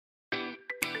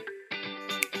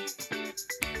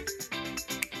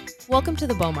Welcome to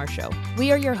the Bomar Show.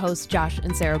 We are your hosts, Josh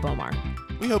and Sarah Bomar.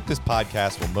 We hope this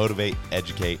podcast will motivate,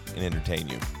 educate, and entertain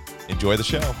you. Enjoy the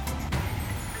show.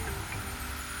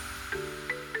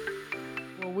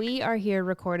 Well, we are here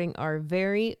recording our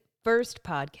very first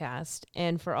podcast.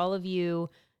 And for all of you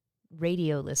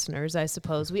radio listeners, I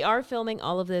suppose, we are filming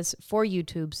all of this for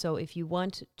YouTube. So if you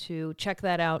want to check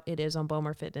that out, it is on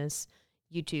Bomar Fitness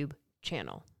YouTube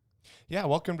channel. Yeah,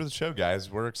 welcome to the show, guys.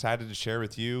 We're excited to share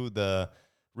with you the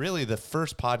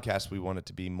first podcast. We want it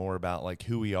to be more about like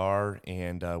who we are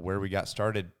and where we got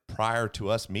started prior to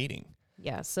us meeting.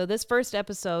 Yeah, so this first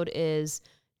episode is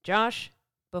Josh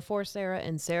before Sarah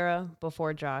and Sarah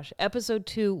before Josh. Episode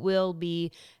 2 will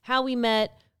be how we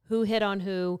met, who hit on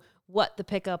who, what the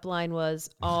pickup line was,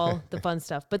 all the fun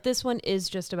stuff. But this one is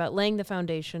just about laying the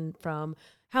foundation from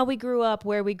how we grew up,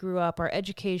 where we grew up, our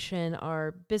education,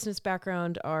 our business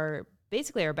background, our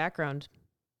background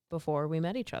before we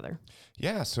met each other.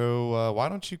 Yeah, so why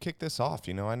don't you kick this off?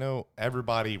 You know, I know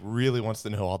everybody really wants to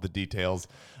know all the details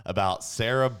about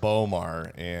Sarah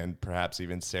Bomar and perhaps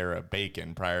even Sarah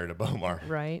Bacon prior to Bomar.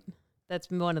 Right. That's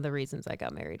one of the reasons I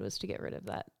got married, was to get rid of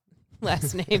that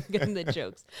last name and the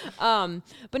jokes.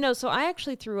 But no, so I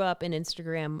actually threw up an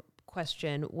Instagram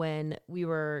question when we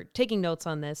were taking notes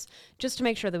on this, just to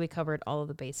make sure that we covered all of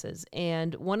the bases.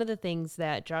 And one of the things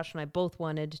that Josh and I both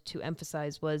wanted to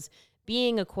emphasize was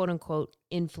being a quote unquote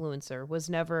influencer was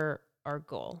never our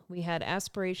goal. We had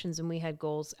aspirations and we had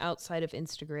goals outside of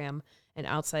Instagram and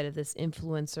outside of this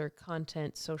influencer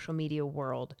content, social media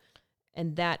world.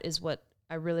 And that is what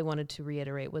I really wanted to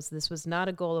reiterate, was this was not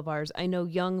a goal of ours. I know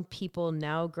young people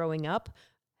now growing up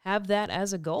have that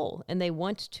as a goal and they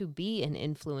want to be an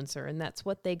influencer, and that's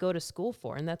what they go to school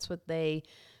for. And that's what they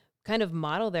kind of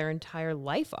model their entire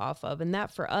life off of. And that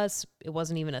for us, it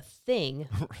wasn't even a thing.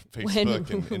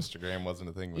 Facebook and Instagram wasn't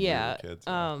a thing when we were kids.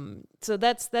 So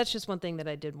that's just one thing that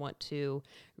I did want to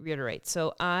reiterate.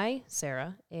 So I,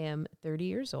 Sarah, am 30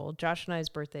 years old. Josh and I's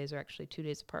birthdays are actually 2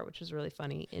 days apart, which is really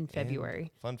funny, in February.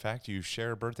 And fun fact, you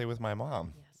share a birthday with my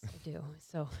mom. Yes, I do.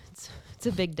 So it's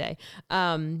a big day.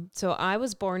 So I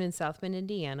was born in South Bend,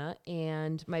 Indiana,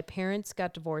 and my parents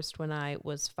got divorced when I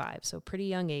was 5, so pretty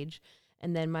young age.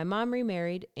 And then my mom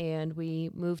remarried and we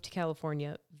moved to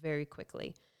California very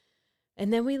quickly.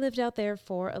 And then we lived out there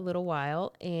for a little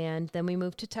while, and then we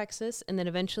moved to Texas, and then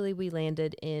eventually we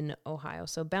landed in Ohio.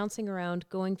 So bouncing around,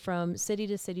 going from city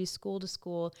to city, school to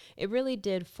school, it really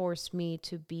did force me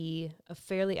to be a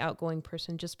fairly outgoing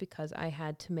person, just because I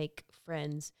had to make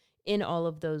friends in all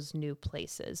of those new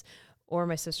places. Or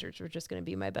my sisters were just going to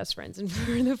be my best friends. And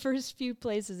for the first few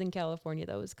places in California,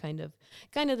 that was kind of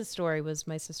the story. Was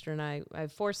my sister and I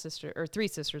have 3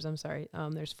 sisters, I'm sorry.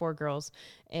 There's 4 girls.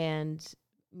 And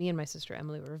me and my sister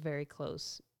Emily were very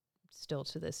close still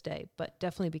to this day. But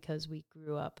definitely because we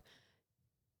grew up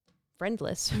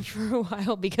friendless for a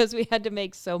while, because we had to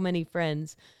make so many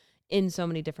friends in so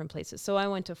many different places. So I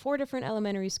went to 4 different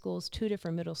elementary schools, 2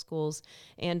 different middle schools,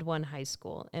 and 1 high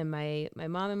school. And my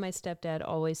mom and my stepdad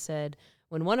always said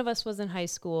when one of us was in high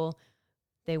school,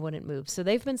 they wouldn't move. So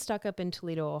they've been stuck up in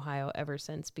Toledo, Ohio ever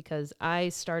since, because I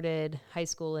started high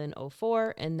school in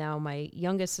 2004, and now my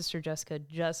youngest sister, Jessica,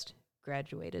 just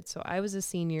graduated. So I was a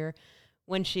senior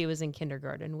when she was in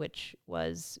kindergarten, which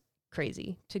was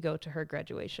crazy to go to her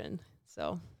graduation.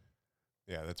 So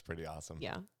yeah, that's pretty awesome.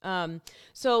 Yeah.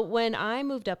 So when I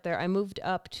moved up there, I moved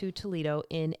up to Toledo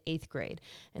in 8th grade.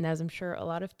 And as I'm sure a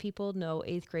lot of people know,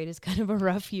 8th grade is kind of a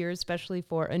rough year, especially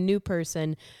for a new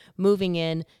person moving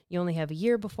in. You only have a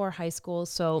year before high school.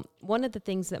 So one of the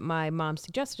things that my mom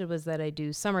suggested was that I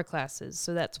do summer classes.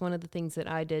 So that's one of the things that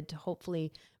I did to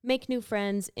hopefully make new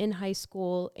friends in high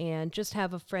school and just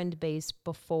have a friend base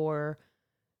before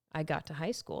I got to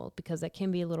high school, because that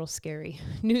can be a little scary.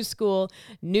 New school,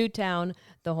 new town,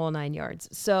 the whole 9 yards.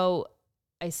 So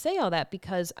I say all that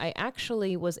because I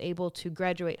actually was able to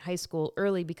graduate high school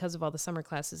early because of all the summer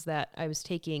classes that I was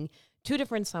taking 2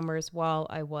 different summers while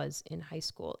I was in high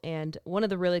school. And one of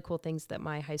the really cool things that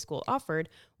my high school offered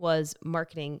was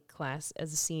marketing class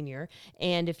as a senior.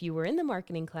 And if you were in the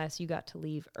marketing class, you got to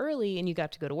leave early and you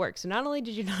got to go to work. So not only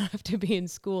did you not have to be in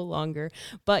school longer,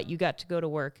 but you got to go to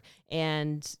work.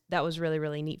 And that was really,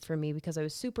 really neat for me, because I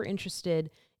was super interested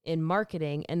in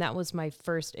marketing, and that was my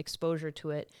first exposure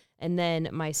to it. And then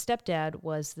my stepdad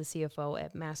was the CFO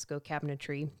at Masco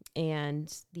Cabinetry,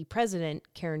 and the president,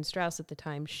 Karen Strauss at the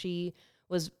time, she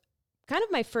was kind of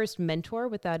my first mentor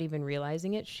without even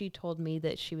realizing it. She told me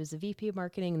that she was the VP of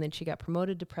marketing, and then she got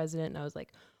promoted to president, and I was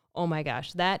like, oh my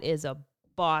gosh, that is a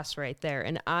boss right there,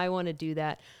 and I want to do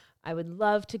that. I would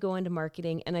love to go into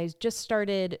marketing, and I just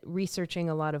started researching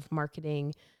a lot of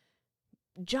marketing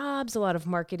jobs, a lot of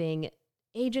marketing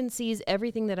agencies,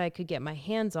 everything that I could get my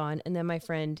hands on. And then my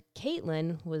friend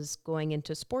Caitlin was going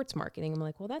into sports marketing. I'm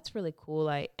like, well, that's really cool.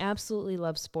 I absolutely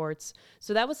love sports.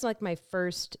 So that was like my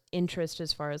first interest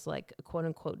as far as like a quote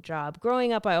unquote job.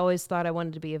 Growing up, I always thought I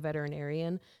wanted to be a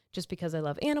veterinarian just because I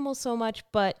love animals so much.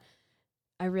 But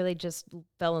I really just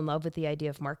fell in love with the idea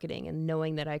of marketing and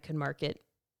knowing that I could market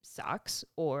socks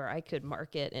or I could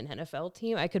market an NFL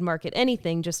team. I could market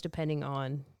anything just depending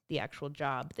on the actual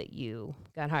job that you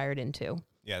got hired into.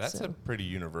 Yeah, that's a pretty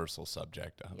universal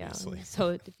subject, obviously. Yeah. So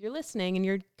if you're listening and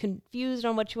you're confused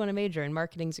on what you want to major in,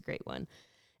 marketing's a great one.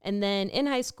 And then in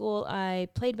high school, I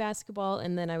played basketball,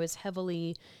 and then I was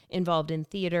heavily involved in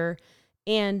theater.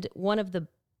 And one of the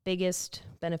biggest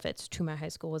benefits to my high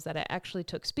school was that I actually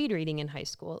took speed reading in high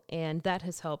school, and that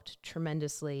has helped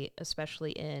tremendously,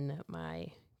 especially in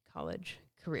my college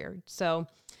career. So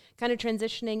kind of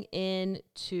transitioning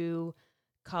into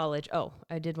college. Oh,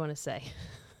 I did want to say.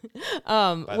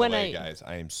 By the way, guys,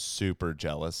 I am super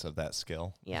jealous of that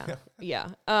skill. Yeah. Yeah.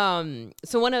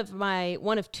 So one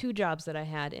of two jobs that I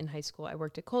had in high school, I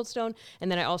worked at Cold Stone,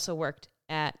 and then I also worked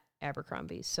at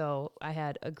Abercrombie. So I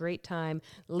had a great time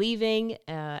leaving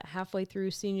halfway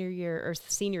through senior year or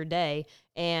senior day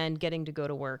and getting to go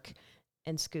to work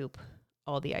and scoop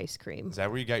all the ice cream. Is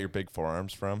that where you got your big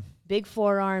forearms from? Big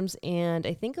forearms, and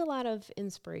I think a lot of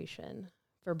inspiration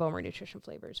for Bomer Nutrition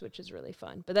Flavors, which is really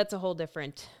fun. But that's a whole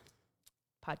different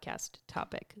podcast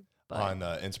topic. But on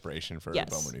inspiration for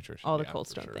Bomer Nutrition. All the Cold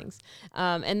Stone things.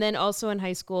 And then also in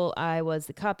high school, I was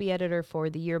the copy editor for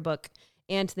the yearbook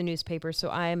and the newspaper. So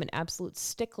I am an absolute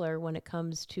stickler when it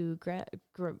comes to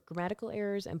grammatical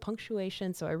errors and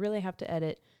punctuation. So I really have to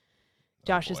edit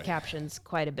Josh's captions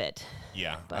quite a bit.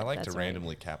 Yeah, I like to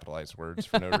randomly capitalize words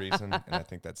for no reason, and I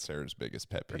think that's Sarah's biggest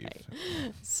pet peeve.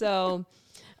 Right. So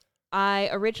I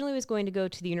originally was going to go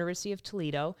to the University of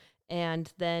Toledo,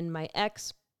 and then my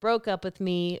ex broke up with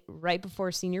me right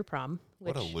before senior prom.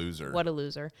 What a loser. What a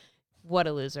loser. What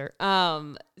a loser.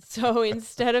 So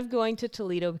instead of going to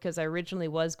Toledo, because I originally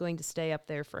was going to stay up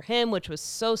there for him, which was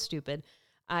so stupid,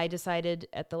 I decided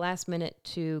at the last minute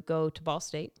to go to Ball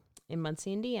State in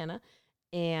Muncie, Indiana,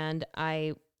 and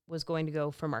I was going to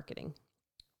go for marketing.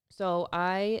 So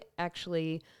I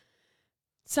actually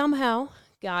somehow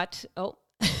got,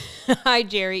 hi,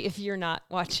 Jerry, if you're not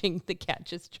watching, the cat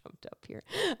just jumped up here.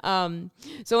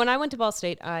 So when I went to Ball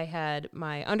State, I had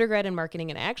my undergrad in marketing,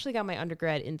 and I actually got my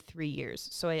undergrad in 3 years.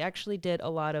 So I actually did a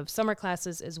lot of summer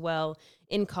classes as well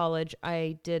in college.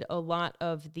 I did a lot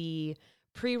of the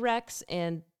prereqs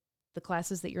and the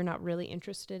classes that you're not really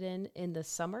interested in the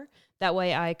summer. That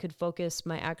way I could focus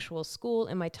my actual school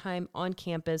and my time on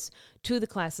campus to the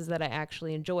classes that I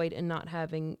actually enjoyed and I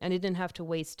didn't have to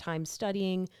waste time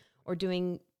studying or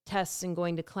doing tests and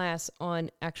going to class on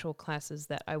actual classes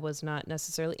that I was not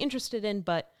necessarily interested in,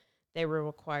 but they were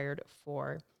required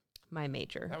for my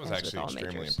major. That was actually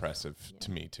extremely impressive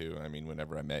to me too. I mean,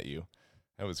 whenever I met you,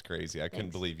 that was crazy. I couldn't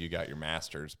believe you got your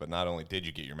master's, but not only did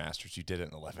you get your master's, you did it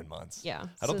in 11 months. Yeah.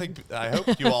 I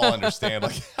hope you all understand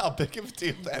like how big of a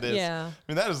deal that is. Yeah. I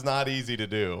mean, that is not easy to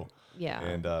do. Yeah.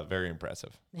 And very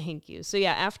impressive. Thank you. So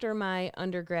yeah, after my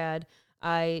undergrad,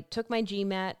 I took my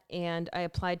GMAT and I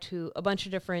applied to a bunch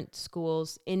of different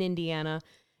schools in Indiana,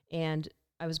 and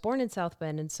I was born in South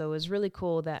Bend, and so it was really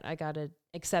cool that I got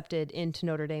accepted into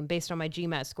Notre Dame based on my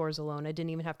GMAT scores alone. I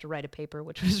didn't even have to write a paper,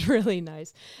 which was really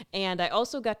nice. And I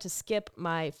also got to skip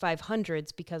my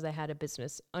 500s because I had a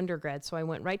business undergrad. So I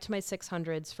went right to my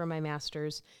 600s for my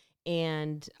master's,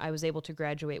 and I was able to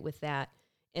graduate with that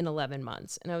in 11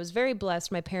 months. And I was very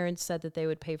blessed. My parents said that they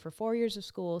would pay for 4 years of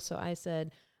school. So I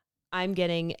said, I'm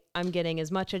getting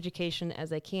as much education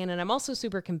as I can. And I'm also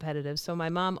super competitive. So my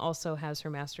mom also has her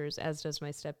master's, as does my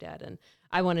stepdad. And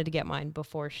I wanted to get mine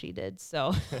before she did.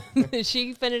 So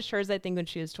she finished hers, I think, when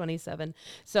she was 27.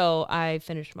 So I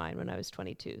finished mine when I was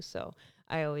 22. So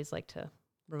I always like to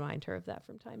remind her of that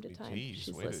from time to time. She's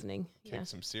listening. Kick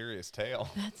some serious tail.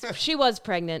 She was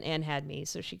pregnant and had me,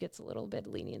 so she gets a little bit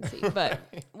of leniency. But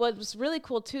what was really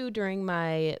cool too during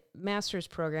my master's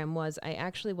program was I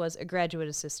actually was a graduate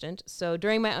assistant. So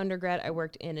during my undergrad, I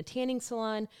worked in a tanning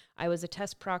salon. I was a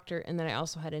test proctor, and then I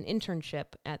also had an internship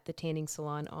at the tanning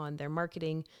salon on their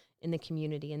marketing in the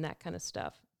community and that kind of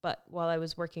stuff. But while I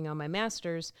was working on my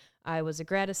master's, I was a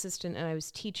grad assistant and I was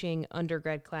teaching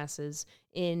undergrad classes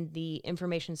in the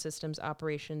information systems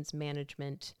operations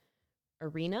management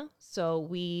arena. So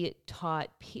we taught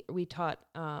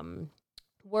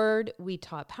Word, we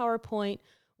taught PowerPoint,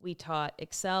 we taught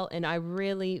Excel, and I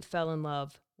really fell in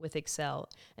love with Excel.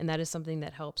 And that is something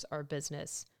that helps our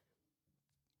business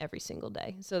every single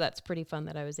day. So that's pretty fun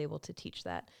that I was able to teach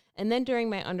that. And then during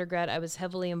my undergrad, I was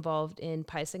heavily involved in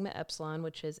Pi Sigma Epsilon,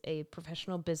 which is a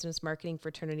professional business marketing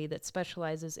fraternity that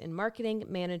specializes in marketing,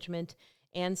 management,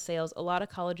 and sales. A lot of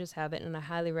colleges have it, and I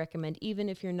highly recommend, even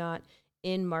if you're not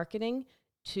in marketing,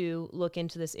 to look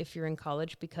into this if you're in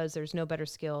college, because there's no better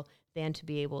skill than to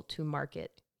be able to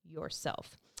market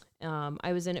yourself.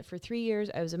 I was in it for 3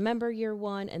 years. I was a member year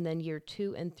 1, and then year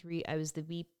 2 and 3, I was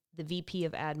the VP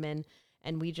of admin,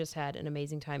 and we just had an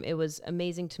amazing time. It was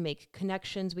amazing to make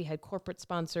connections. We had corporate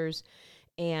sponsors,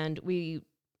 and we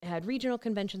had regional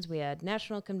conventions. We had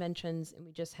national conventions, and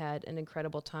we just had an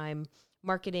incredible time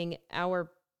marketing our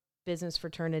business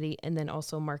fraternity, and then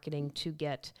also marketing to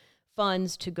get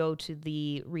funds to go to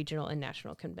the regional and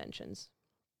national conventions.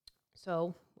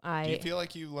 So do you feel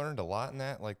like you learned a lot in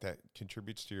that, like that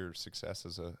contributes to your success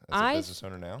as a business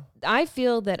owner now? I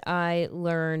feel that I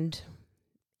learned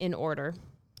in order.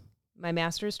 My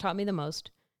master's taught me the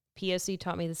most, PSC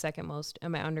taught me the second most,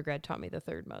 and my undergrad taught me the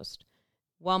third most.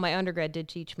 While my undergrad did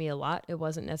teach me a lot, it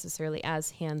wasn't necessarily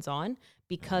as hands-on,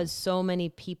 because so many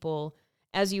people,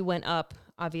 as you went up,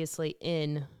 obviously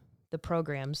in the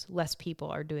programs, less people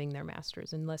are doing their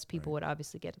master's, and less people would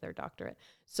obviously get their doctorate.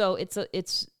 So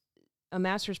it's a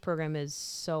master's program is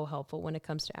so helpful when it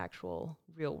comes to actual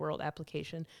real world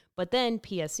application. But then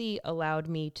PSE allowed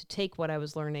me to take what I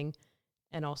was learning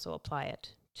and also apply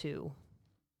it to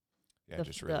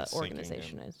the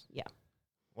organization.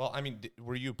 Well, I mean,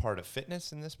 were you part of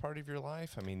fitness in this part of your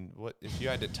life? I mean, what if you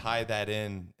had to tie that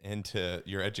into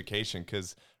your education?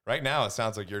 Because right now it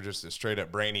sounds like you're just a straight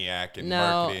up brainiac in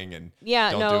marketing and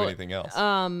don't do anything else.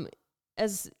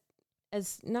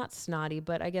 As not snotty,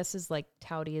 but I guess as like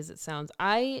touty as it sounds,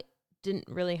 I didn't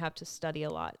really have to study a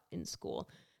lot in school.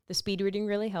 The speed reading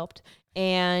really helped,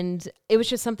 and it was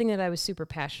just something that I was super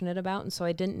passionate about, and so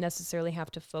I didn't necessarily have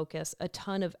to focus a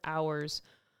ton of hours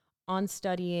on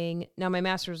studying. Now, my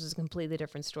master's was a completely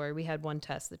different story. We had one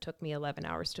test that took me 11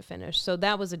 hours to finish, so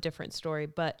that was a different story.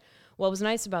 But what was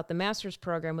nice about the master's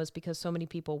program was because so many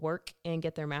people work and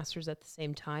get their master's at the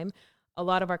same time, a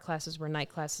lot of our classes were night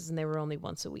classes, and they were only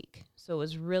once a week. So it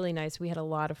was really nice. We had a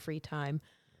lot of free time.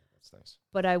 That's nice.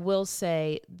 But I will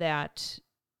say that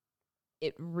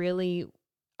it really,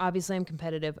 obviously I'm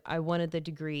competitive. I wanted the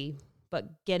degree,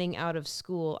 but getting out of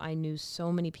school, I knew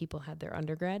so many people had their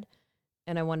undergrad,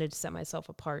 and I wanted to set myself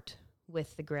apart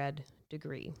with the grad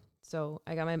degree. So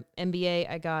I got my MBA.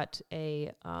 I got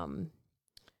a,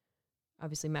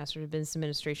 obviously Master's of Business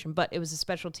Administration, but it was a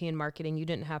specialty in marketing. You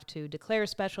didn't have to declare a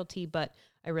specialty, but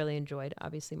I really enjoyed,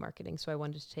 obviously, marketing. So I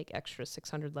wanted to take extra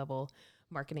 600 level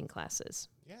marketing classes.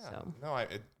 Yeah. So. No,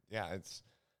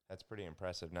 that's pretty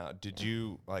impressive. Now, did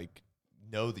you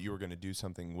know that you were going to do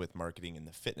something with marketing in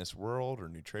the fitness world or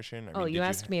nutrition? I mean, you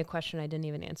asked me a question I didn't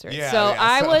even answer. Yeah, so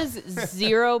I was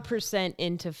 0%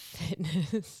 into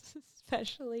fitness,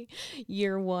 especially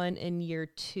year 1 and year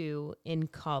 2 in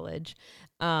college.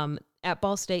 At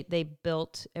Ball State, they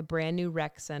built a brand new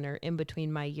rec center in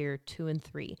between my year 2 and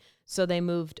 3. So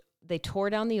they tore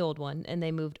down the old one, and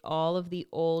they moved all of the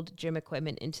old gym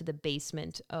equipment into the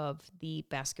basement of the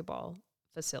basketball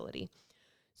facility.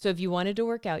 So if you wanted to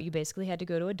work out, you basically had to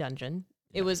go to a dungeon.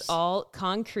 It was all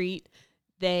concrete.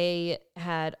 They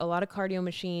had a lot of cardio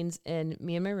machines, and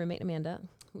me and my roommate, Amanda,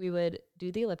 we would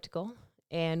do the elliptical,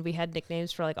 and we had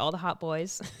nicknames for all the hot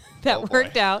boys that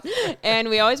worked out, and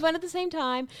we always went at the same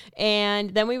time. And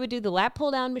then we would do the lat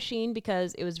pull down machine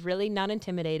because it was really not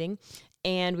intimidating,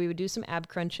 and we would do some ab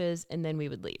crunches, and then we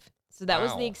would leave. So that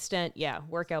was the extent.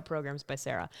 Workout programs by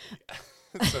Sarah.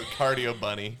 So cardio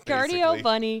bunny. Cardio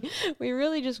bunny. We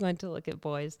really just went to look at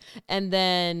boys. And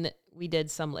then we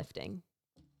did some lifting.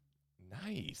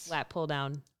 Nice. Lat pull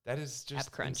down. That is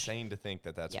just insane to think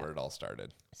that that's where it all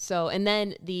started. So, and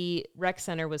then the rec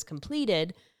center was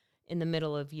completed in the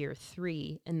middle of year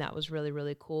 3, and that was really,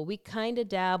 really cool. We kind of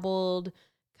dabbled,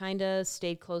 kind of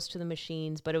stayed close to the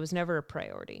machines, but it was never a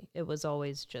priority. It was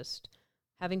always just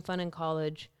having fun in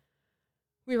college.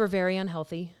 We were very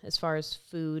unhealthy as far as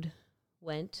food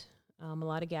went. A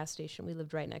lot of gas station. We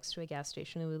lived right next to a gas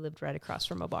station, and we lived right across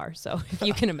from a bar. So if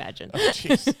you can imagine. Oh,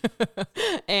 jeez.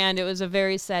 And it was a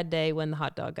very sad day when the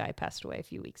hot dog guy passed away a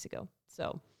few weeks ago.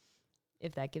 So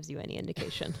if that gives you any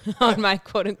indication on my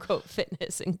quote unquote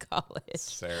fitness in college.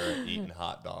 Sarah eating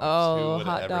hot dogs. Oh,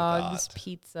 hot dogs,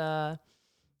 pizza,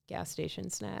 gas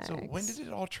station snacks. So when did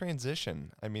it all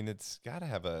transition? I mean, it's got to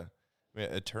have a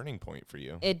turning point for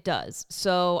you. It does.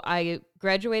 So I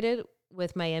graduated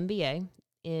with my MBA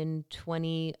in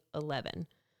 2011.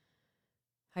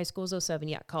 High school was 2007.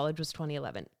 Yeah, college was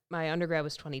 2011. My undergrad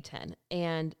was 2010.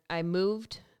 And I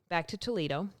moved back to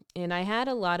Toledo, and I had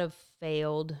a lot of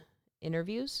failed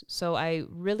interviews. So I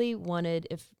really wanted,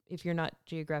 if you're not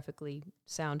geographically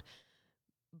sound,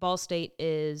 Ball State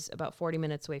is about 40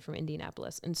 minutes away from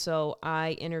Indianapolis. And so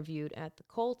I interviewed at the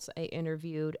Colts, I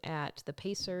interviewed at the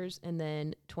Pacers, and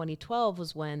then 2012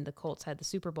 was when the Colts had the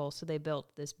Super Bowl. So they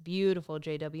built this beautiful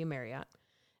JW Marriott,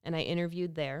 and I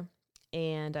interviewed there.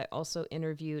 And I also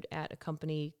interviewed at a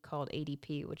company called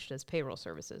ADP, which does payroll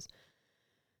services.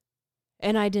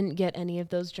 And I didn't get any of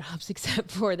those jobs except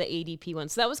for the ADP one.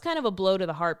 So that was kind of a blow to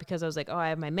the heart because I was like, oh, I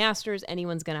have my master's.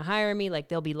 Anyone's going to hire me. Like,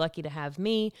 they'll be lucky to have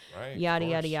me. Right, yada,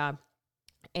 yada, yada.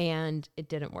 And it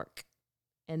didn't work.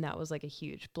 And that was like a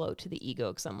huge blow to the ego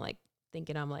because I'm like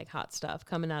thinking I'm like hot stuff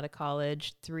coming out of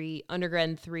college, 3 undergrad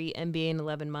and 3 MBA in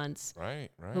 11 months. Right.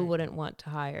 Who wouldn't want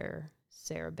to hire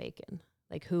Sarah Bacon?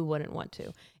 Like, who wouldn't want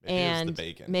to?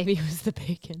 Maybe it was the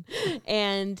bacon.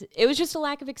 And it was just a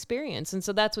lack of experience. And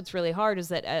so that's what's really hard is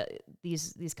that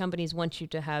these companies want you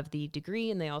to have the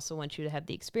degree and they also want you to have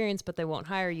the experience, but they won't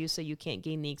hire you so you can't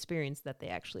gain the experience that they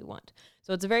actually want.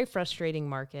 So it's a very frustrating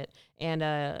market. And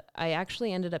I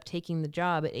actually ended up taking the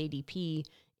job at ADP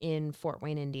in Fort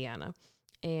Wayne, Indiana.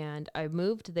 And I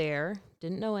moved there,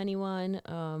 didn't know anyone,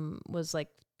 was like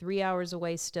 3 hours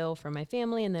away still from my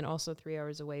family, and then also 3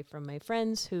 hours away from my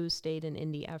friends who stayed in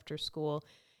Indy after school.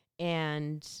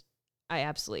 And I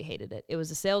absolutely hated it. It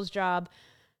was a sales job.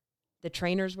 The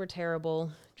trainers were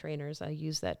terrible. Trainers, I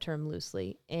use that term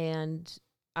loosely. And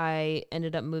I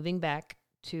ended up moving back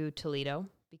to Toledo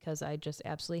because I just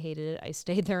absolutely hated it. I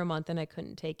stayed there a month and I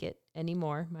couldn't take it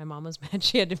anymore. My mom was mad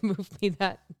she had to move me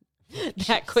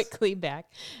that quickly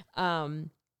back.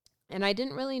 And I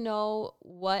didn't really know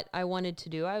what I wanted to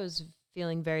do. I was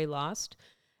feeling very lost.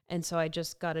 And so I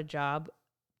just got a job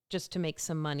just to make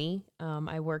some money.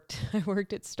 I worked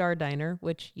at Star Diner,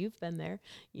 which you've been there.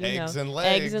 Eggs and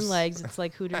legs. Eggs and legs. It's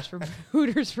like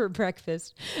Hooters for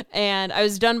breakfast. And I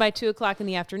was done by 2:00 in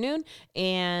the afternoon,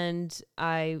 and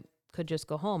I could just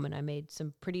go home, and I made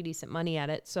some pretty decent money at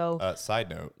it. So side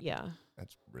note. Yeah.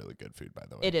 That's really good food, by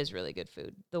the way. It is really good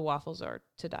food. The waffles are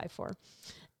to die for.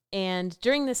 And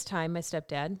during this time, my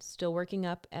stepdad, still working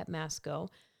up at Masco,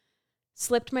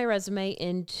 slipped my resume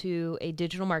into a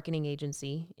digital marketing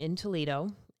agency in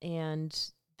Toledo, and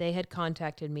they had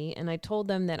contacted me, and I told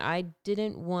them that I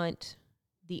didn't want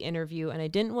the interview and I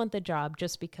didn't want the job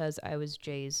just because I was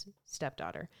Jay's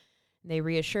stepdaughter. And they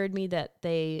reassured me that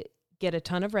they get a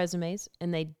ton of resumes,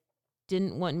 and they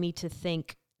didn't want me to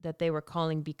think that they were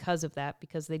calling because of that,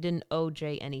 because they didn't owe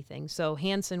Jay anything. So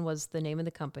Hanson was the name of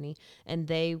the company, and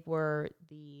they were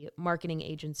the marketing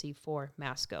agency for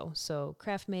Masco. So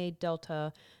KraftMaid,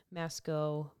 Delta,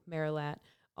 Masco, Marilat,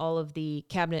 all of the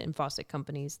cabinet and faucet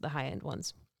companies, the high-end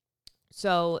ones.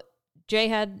 So Jay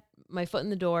had my foot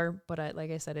in the door, but like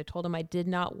I said, I told him I did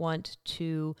not want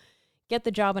to get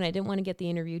the job, and I didn't want to get the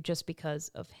interview just because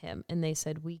of him. And they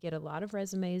said, we get a lot of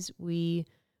resumes. We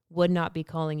would not be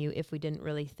calling you if we didn't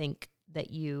really think that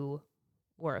you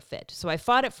were a fit. So I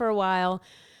fought it for a while.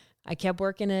 I kept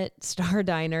working at Star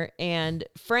Diner, and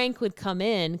Frank would come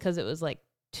in because it was like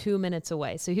 2 minutes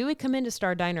away. So he would come into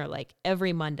Star Diner like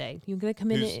every Monday. You're going to come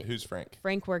in. Who's Frank?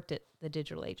 Frank worked at the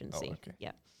digital agency. Oh, okay.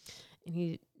 Yeah. And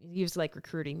he was like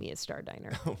recruiting me at Star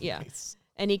Diner. Oh, yeah. Nice.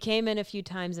 And he came in a few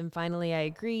times, and finally I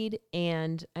agreed,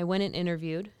 and I went and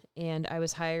interviewed, and I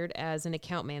was hired as an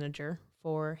account manager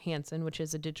for Hanson, which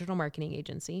is a digital marketing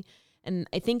agency. And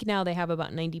I think now they have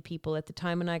about 90 people. At the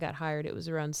time when I got hired, it was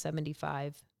around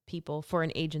 75 people for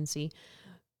an agency.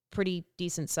 Pretty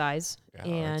decent size. Yeah,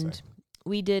 and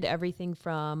we did everything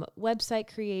from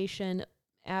website creation,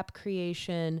 app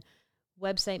creation,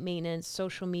 website maintenance,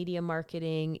 social media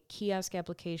marketing, kiosk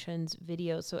applications,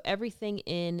 videos. So everything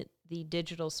in the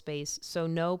digital space. So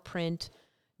no print,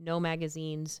 no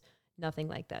magazines, nothing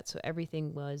like that. So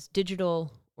everything was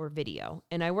digital or video.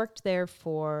 And I worked there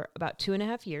for about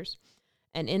 2.5 years.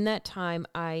 And in that time,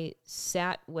 I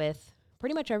sat with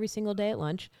pretty much every single day at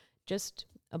lunch, just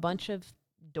a bunch of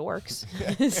dorks,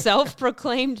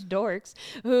 self-proclaimed dorks,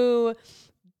 who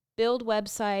build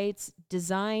websites,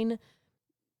 design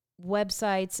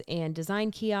websites, and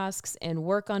design kiosks, and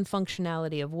work on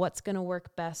functionality of what's going to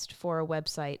work best for a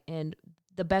website and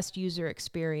the best user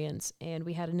experience. And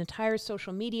we had an entire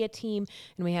social media team,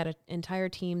 and we had an entire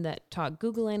team that taught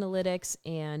Google Analytics,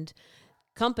 and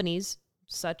companies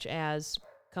such as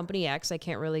Company X, I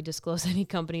can't really disclose any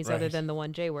companies other than the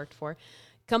one Jay worked for.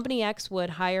 Company X would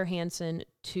hire Hanson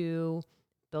to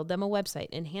build them a website,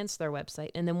 enhance their website.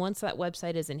 And then once that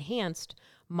website is enhanced,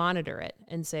 monitor it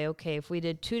and say, okay, if we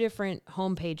did 2 different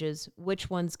home pages, which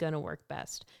one's going to work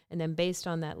best? And then based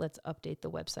on that, let's update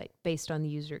the website based on the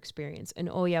user experience. And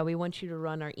oh yeah, we want you to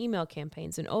run our email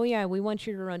campaigns. And oh yeah, we want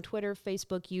you to run Twitter,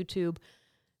 Facebook, YouTube.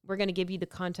 We're going to give you the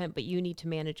content, but you need to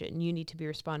manage it and you need to be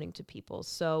responding to people.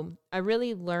 So I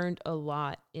really learned a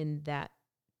lot in that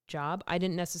job. I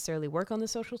didn't necessarily work on the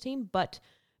social team, but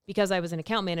because I was an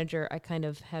account manager, I kind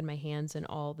of had my hands in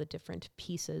all the different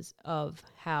pieces of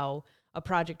how a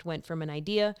project went from an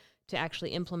idea to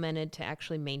actually implemented, to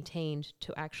actually maintained,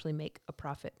 to actually make a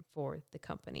profit for the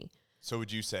company. So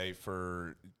would you say,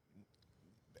 for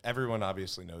everyone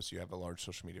obviously knows you have a large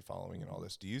social media following and all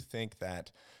this, do you think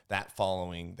that that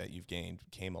following that you've gained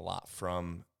came a lot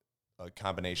from a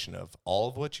combination of all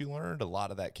of what you learned? A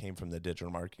lot of that came from the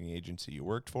digital marketing agency you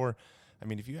worked for. I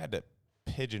mean, if you had to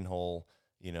pigeonhole,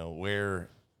 you know, where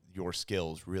your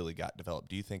skills really got developed,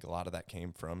 do you think a lot of that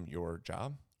came from your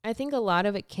job? I think a lot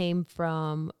of it came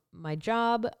from my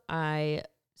job. I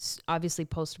obviously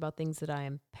post about things that I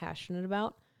am passionate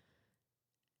about.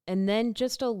 And then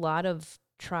just a lot of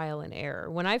trial and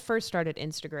error. When I first started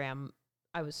Instagram,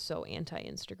 I was so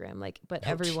anti-Instagram, but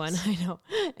everyone I know.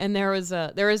 And there was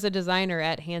a designer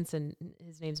at Hanson,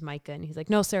 his name's Micah, and he's like,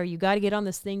 no, Sarah, you got to get on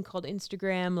this thing called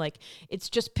Instagram. Like, it's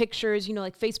just pictures,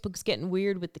 like Facebook's getting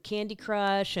weird with the Candy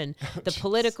Crush and the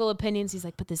political opinions. He's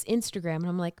like, but this Instagram. And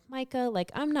I'm like, Micah,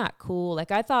 I'm not cool.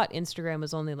 I thought Instagram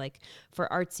was only for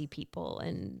artsy people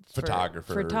and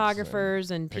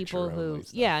photographers and people who,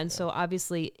 stuff, yeah. And so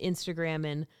obviously Instagram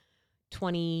in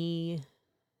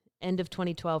end of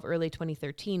 2012, early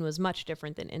 2013 was much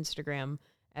different than Instagram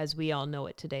as we all know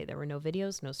it today. There were no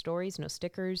videos, no stories, no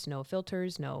stickers, no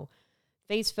filters, no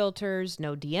face filters,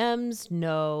 no DMs,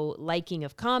 no liking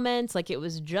of comments. It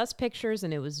was just pictures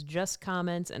and it was just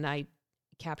comments and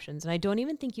captions. And I don't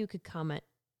even think you could comment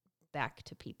back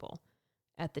to people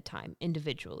at the time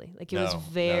individually. It was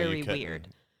very weird.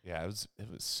 Yeah, it was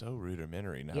so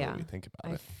rudimentary now that we think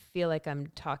about it. I feel like I'm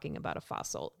talking about a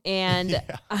fossil. And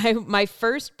my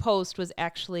first post was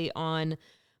actually on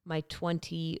my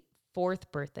 24th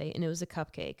birthday, and it was a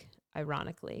cupcake,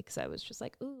 ironically, because I was just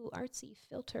like, ooh, artsy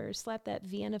filter, slap that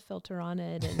Vienna filter on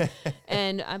it,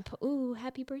 and I'm ooh,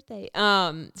 happy birthday.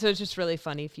 So it's just really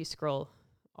funny if you scroll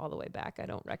all the way back. I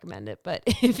don't recommend it, but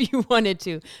if you wanted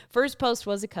to. First post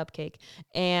was a cupcake,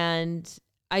 and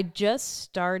I just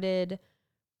started.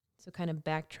 So kind of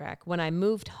backtrack. When I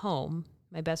moved home,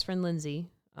 my best friend Lindsay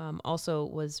also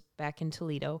was back in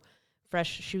Toledo,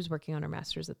 fresh. She was working on her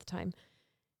master's at the time,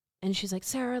 and she's like,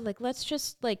 Sarah, let's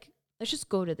just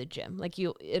go to the gym.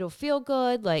 It'll feel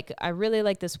good. I really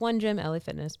like this one gym, LA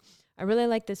Fitness. I really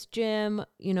like this gym.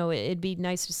 It'd be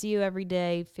nice to see you every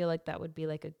day. Feel like that would be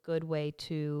a good way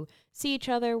to see each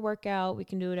other, work out. We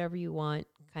can do whatever you want,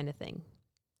 kind of thing.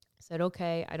 Said,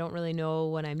 okay, I don't really know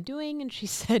what I'm doing. And she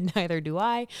said, neither do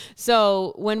I.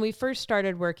 So when we first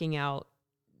started working out,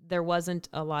 there wasn't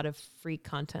a lot of free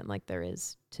content like there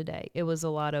is today. It was a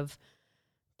lot of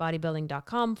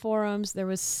bodybuilding.com forums. There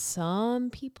was some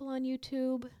people on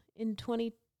YouTube in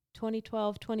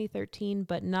 2012, 2013,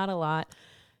 but not a lot.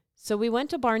 So we went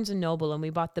to Barnes & Noble and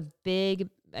we bought the big,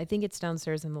 I think it's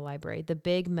downstairs in the library, the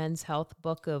big Men's Health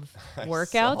book of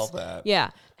workouts. I saw that.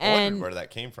 Yeah. I wondered where that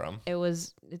came from.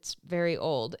 It's very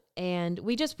old. And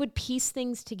we just would piece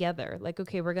things together.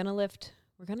 Okay, we're going to lift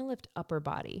upper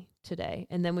body today.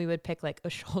 And then we would pick a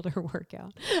shoulder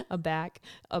workout, a back,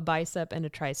 a bicep, and a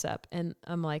tricep. And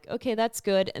I'm like, okay, that's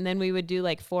good. And then we would do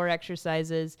 4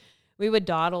 exercises. We would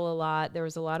dawdle a lot. There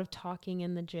was a lot of talking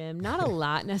in the gym, not a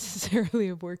lot necessarily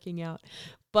of working out,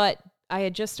 but I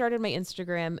had just started my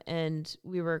Instagram and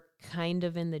we were kind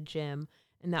of in the gym.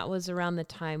 And that was around the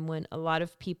time when a lot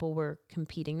of people were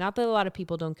competing. Not that a lot of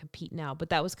people don't compete now, but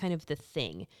that was kind of the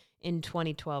thing in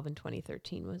 2012 and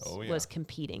 2013 was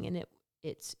competing. And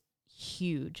it's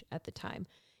huge at the time.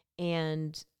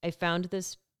 And I found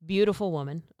this beautiful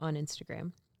woman on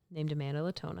Instagram named Amanda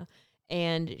Latona.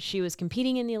 And she was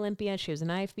competing in the Olympia. She was an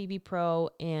IFBB pro,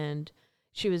 and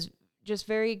she was just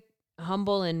very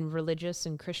humble and religious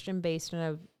and Christian based. And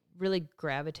I really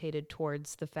gravitated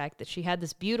towards the fact that she had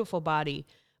this beautiful body,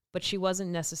 but she wasn't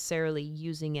necessarily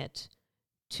using it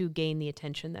to gain the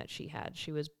attention that she had.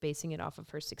 She was basing it off of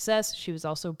her success. She was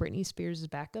also Britney Spears'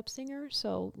 backup singer.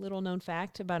 So little known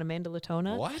fact about Amanda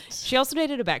Latona. What? She also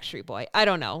dated a Backstreet Boy. I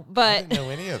don't know, but I didn't know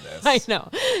any of this. I know.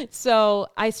 So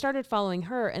I started following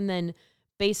her, and then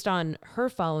based on her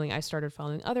following, I started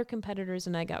following other competitors,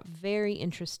 and I got very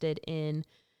interested in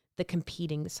the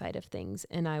competing side of things.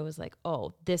 And I was like,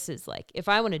 oh, this is if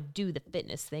I want to do the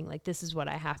fitness thing, this is what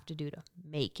I have to do to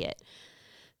make it.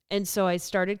 And so I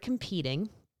started competing,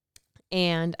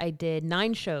 and I did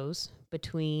 9 shows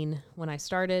between when I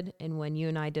started and when you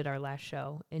and I did our last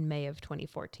show in May of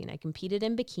 2014. I competed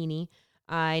in bikini.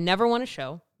 I never won a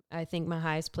show. I think my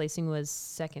highest placing was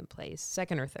second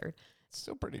or third.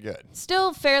 Still pretty good.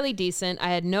 Still fairly decent. I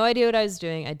had no idea what I was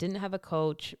doing. I didn't have a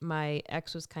coach. My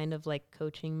ex was kind of like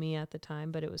coaching me at the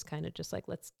time, but it was kind of just like,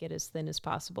 let's get as thin as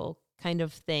possible kind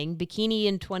of thing. Bikini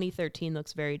in 2013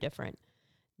 looks very different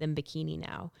than bikini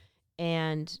now.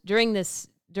 And during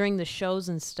the shows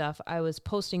and stuff, I was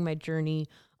posting my journey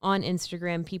on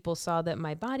Instagram. People saw that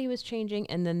my body was changing,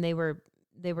 and then they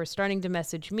were starting to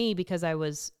message me because I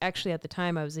was actually, at the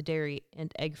time, I was a dairy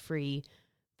and egg-free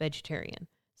vegetarian.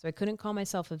 So I couldn't call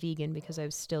myself a vegan because I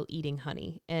was still eating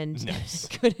honey, and Nice.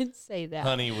 I couldn't say that.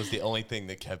 Honey was the only thing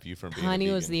that kept you from being Honey a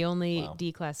vegan. was the only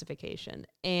declassification.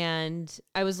 And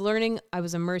I was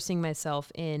immersing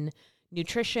myself in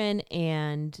nutrition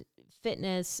and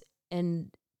fitness,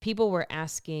 and people were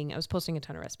asking, I was posting a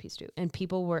ton of recipes too, and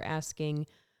people were asking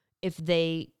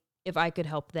if I could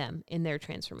help them in their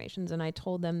transformations. And I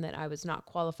told them that I was not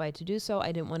qualified to do so.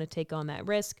 I didn't want to take on that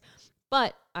risk,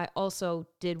 but I also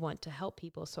did want to help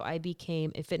people. So I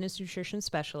became a fitness nutrition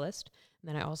specialist. And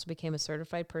then I also became a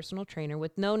certified personal trainer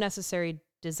with no necessary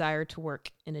desire to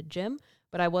work in a gym,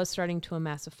 but I was starting to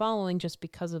amass a following just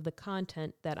because of the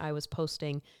content that I was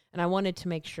posting. And I wanted to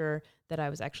make sure that I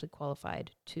was actually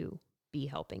qualified to be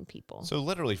helping people. So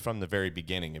literally from the very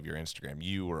beginning of your Instagram,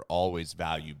 you were always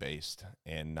value-based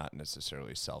and not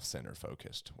necessarily self-centered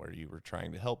focused, where you were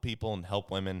trying to help people and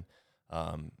help women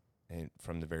and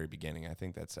from the very beginning. I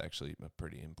think that's actually a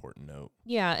pretty important note.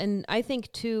 Yeah, and I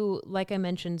think too, like I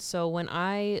mentioned, so when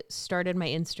I started my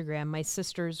Instagram, my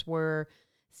sisters were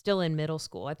still in middle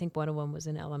school. I think one of them was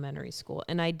in elementary school,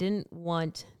 and I didn't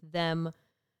want them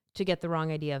to get the wrong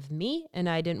idea of me, and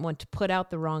I didn't want to put out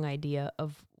the wrong idea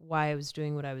of why I was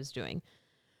doing what I was doing.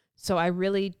 So I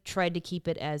really tried to keep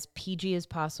it as PG as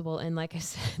possible. And like I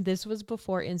said, this was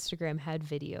before Instagram had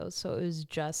videos. So it was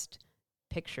just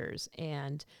pictures,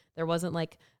 and there wasn't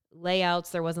like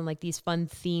layouts. There wasn't like these fun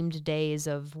themed days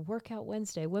of Workout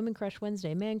Wednesday, Women Crush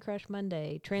Wednesday, Man Crush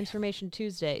Monday, Transformation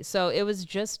Tuesday. So it was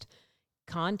just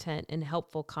content and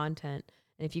helpful content.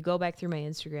 And if you go back through my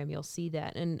Instagram, you'll see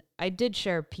that. And I did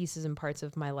share pieces and parts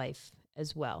of my life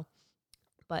as well,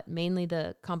 but mainly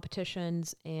the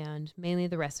competitions and mainly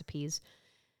the recipes.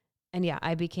 And yeah,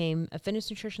 I became a fitness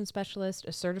nutrition specialist,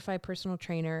 a certified personal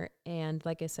trainer. And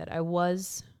like I said, I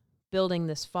was building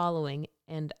this following,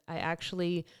 and I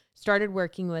actually started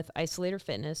working with Isolator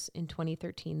Fitness in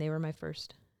 2013. They were my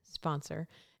first sponsor.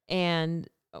 And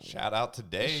shout out to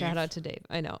Dave. Shout out to Dave.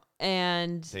 I know.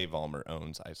 And Dave Ulmer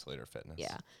owns Isolator Fitness.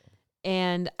 Yeah.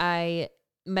 And I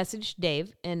messaged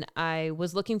Dave, and I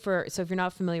was looking for, so if you're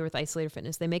not familiar with Isolator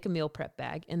Fitness, they make a meal prep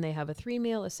bag, and they have a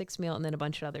 3-meal, a 6-meal, and then a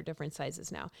bunch of other different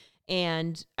sizes now.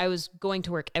 And I was going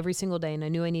to work every single day, and I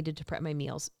knew I needed to prep my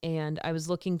meals. And I was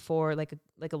looking for like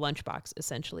a lunchbox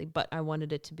essentially, but I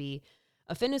wanted it to be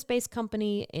a fitness-based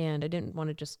company, and I didn't want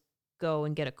to just go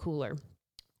and get a cooler.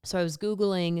 So I was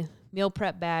Googling meal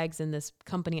prep bags, and this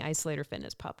company, Isolator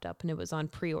Fitness, popped up, and it was on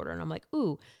pre-order. And I'm like,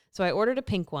 ooh. So I ordered a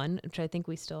pink one, which I think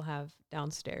we still have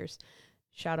downstairs.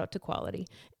 Shout out to quality.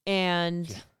 And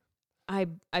yeah.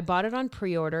 I bought it on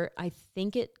pre-order. I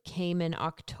think it came in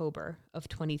October of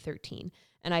 2013,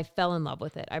 and I fell in love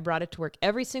with it. I brought it to work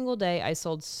every single day. I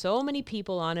sold so many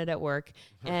people on it at work,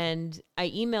 and I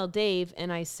emailed Dave,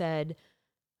 and I said,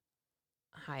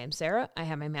 hi, I'm Sarah. I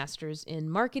have my master's in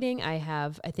marketing. I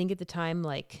have, I think at the time,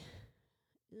 like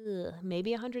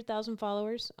maybe 100,000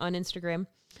 followers on Instagram.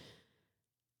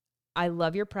 I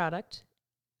love your product.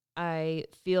 I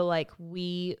feel like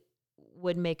we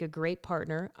would make a great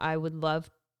partner. I would love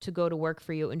to go to work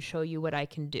for you and show you what I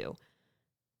can do.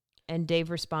 And Dave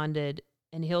responded,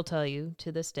 and he'll tell you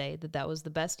to this day that that was the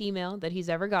best email that he's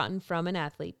ever gotten from an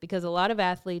athlete, because a lot of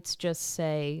athletes just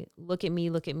say, look at me,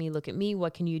 look at me, look at me.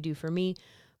 What can you do for me?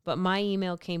 But my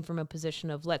email came from a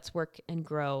position of let's work and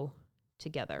grow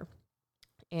together.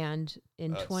 And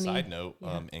in side note,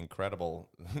 incredible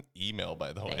email,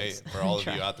 by the Thanks. way, for all of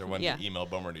you out there when you email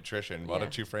Boomer Nutrition. Why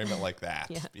don't you frame it like that?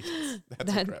 Because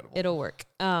that's incredible. It'll work.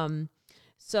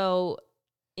 So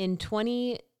in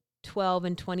 2012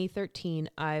 and 2013,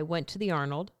 I went to the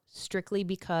Arnold strictly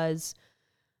because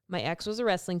my ex was a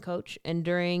wrestling coach. And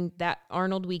during that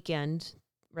Arnold weekend,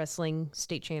 wrestling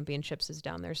state championships is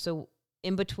down there. So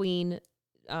in between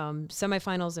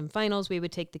semifinals and finals, we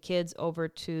would take the kids over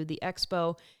to the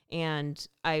expo, and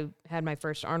I had my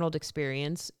first Arnold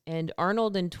experience. And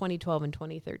Arnold in 2012 and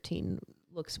 2013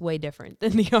 looks way different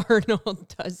than the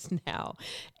Arnold does now.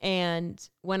 And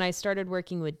when I started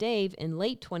working with Dave in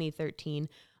late 2013,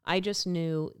 I just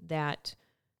knew that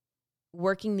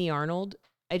working the Arnold,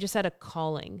 I just had a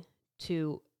calling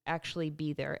to actually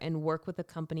be there and work with a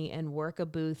company and work a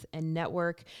booth and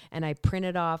network. And I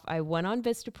printed off, I went on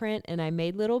Vistaprint and I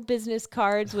made little business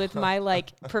cards with my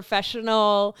like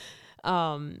professional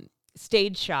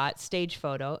stage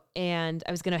photo. And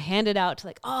I was going to hand it out to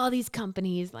like all these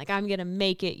companies, like I'm going to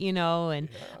make it, you know, and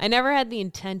I never had the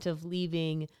intent of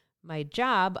leaving my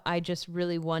job. I just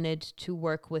really wanted to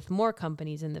work with more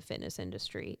companies in the fitness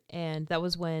industry. And that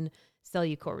was when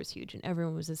Cellucor was huge and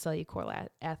everyone was a Cellucor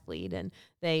athlete, and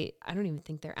I don't even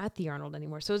think they're at the Arnold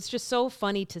anymore. So it's just so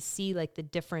funny to see like the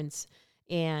difference.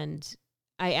 And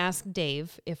I asked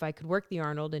Dave if I could work the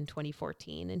Arnold in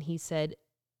 2014. And he said,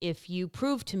 if you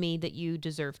prove to me that you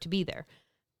deserve to be there,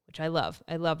 which I love.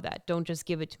 I love that. Don't just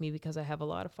give it to me because I have a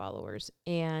lot of followers.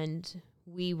 And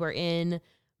we were in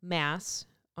Mass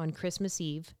on Christmas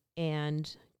Eve,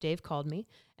 and Dave called me,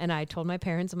 and I told my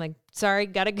parents, I'm like, sorry,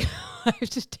 gotta go. I have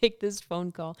to take this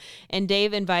phone call. And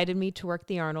Dave invited me to work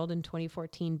the Arnold in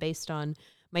 2014 based on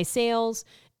my sales.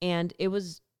 And it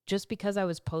was just because I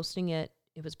was posting it.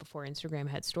 It was before Instagram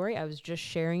had story. I was just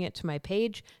sharing it to my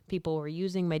page. People were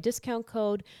using my discount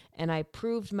code, and I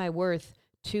proved my worth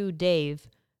to Dave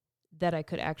that I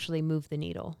could actually move the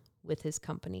needle with his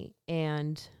company.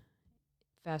 And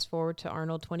fast forward to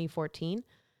Arnold 2014,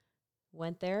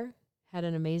 went there, had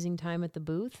an amazing time at the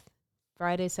booth.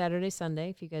 Friday, Saturday, Sunday.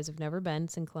 If you guys have never been,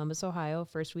 it's in Columbus, Ohio,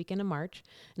 first weekend of March.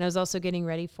 And I was also getting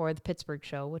ready for the Pittsburgh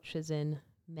show, which is in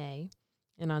May.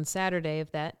 And on Saturday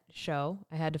of that show,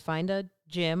 I had to find a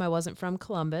gym. I wasn't from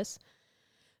Columbus.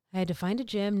 I had to find a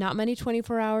gym. Not many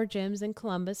 24-hour gyms in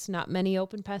Columbus. Not many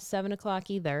open past 7 o'clock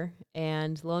either.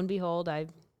 And lo and behold, I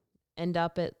end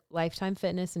up at Lifetime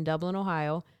Fitness in Dublin,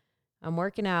 Ohio. I'm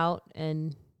working out,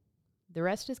 and the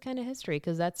rest is kind of history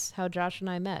because that's how Josh and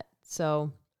I met.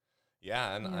 So,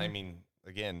 yeah, and I mean,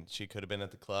 again, she could have been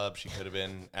at the club. She could have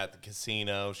been at the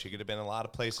casino. She could have been in a lot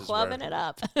of places. Clubbing it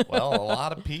up. Well, a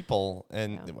lot of people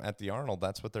at the Arnold,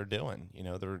 that's what they're doing. You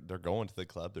know, they're going to the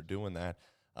club. They're doing that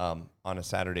on a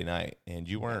Saturday night, and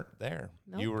you weren't there.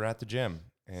 Nope. You were at the gym.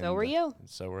 And so were you.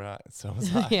 So were I. So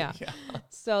was I. Yeah.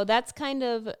 So that's kind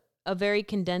of a very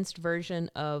condensed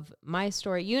version of my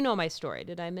story. You know my story.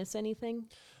 Did I miss anything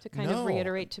to kind of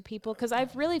reiterate to people? Because I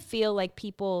really feel like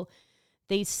people,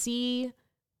 they see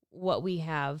what we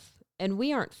have, and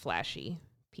we aren't flashy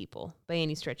people by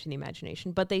any stretch of the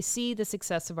imagination, but they see the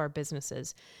success of our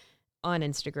businesses on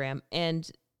Instagram, and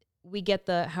we get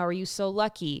the, how are you so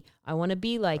lucky? I want to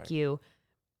be like you.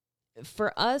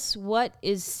 For us, what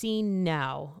is seen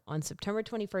now on September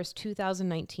 21st,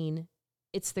 2019,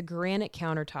 it's the granite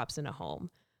countertops in a home.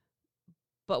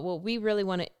 But what we really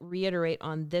want to reiterate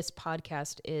on this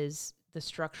podcast is the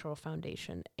structural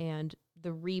foundation and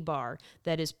the rebar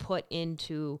that is put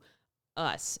into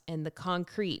us and the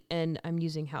concrete. And I'm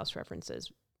using house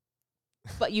references,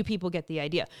 but you people get the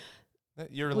idea.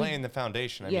 You're laying the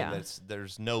foundation. I mean,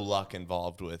 there's no luck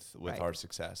involved with our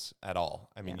success at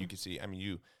all. I mean, you can see,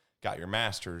 you got your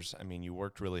master's. I mean, you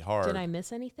worked really hard. Did I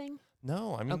miss anything?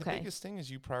 No, I mean, the biggest thing is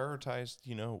you prioritized,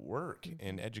 work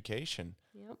and education.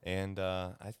 Yep. And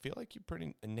I feel like you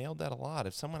pretty nailed that a lot.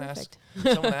 If someone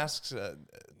asks,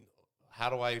 how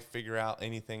do I figure out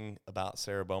anything about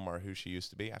Sarah Bomar, who she used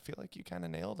to be, I feel like you kind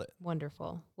of nailed it.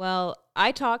 Wonderful. Well,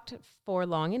 I talked for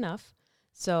long enough,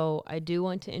 so I do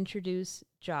want to introduce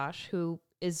Josh, who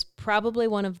is probably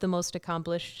one of the most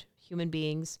accomplished human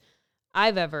beings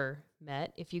I've ever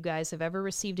met. If you guys have ever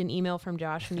received an email from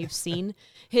Josh and you've seen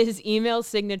his email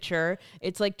signature,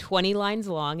 it's like 20 lines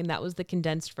long, and that was the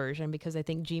condensed version because I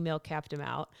think Gmail capped him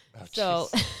out.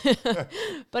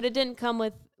 But it didn't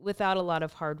come without a lot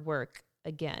of hard work.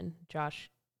 Again,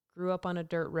 Josh grew up on a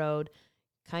dirt road,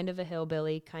 kind of a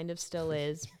hillbilly, kind of still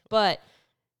is, but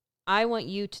I want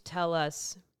you to tell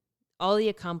us all the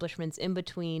accomplishments in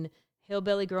between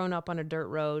hillbilly growing up on a dirt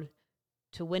road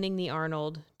to winning the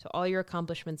Arnold, to all your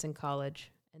accomplishments in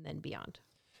college, and then beyond.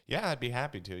 Yeah, I'd be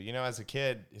happy to. As a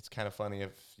kid, it's kind of funny.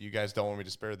 If you guys don't want me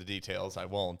to spare the details, I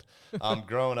won't.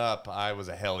 Growing up, I was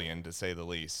a hellion, to say the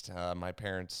least. My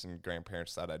parents and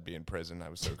grandparents thought I'd be in prison. I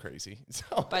was so crazy.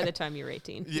 So by the time you were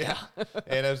 18. Yeah.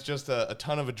 And it was just a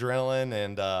ton of adrenaline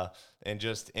and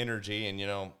just energy.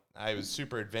 And, I was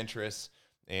super adventurous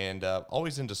and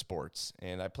always into sports.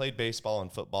 And I played baseball and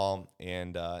football,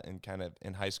 and kind of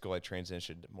in high school, I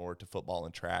transitioned more to football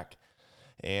and track.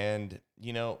 And,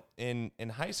 in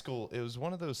high school, it was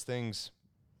one of those things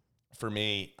for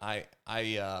me. I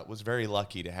was very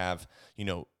lucky to have,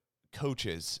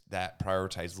 coaches that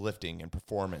prioritize lifting and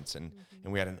performance, and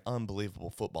we had an unbelievable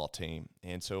football team.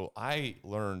 And so I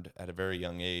learned at a very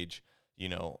young age,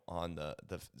 on the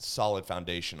solid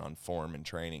foundation on form and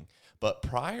training. But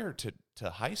prior to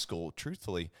high school,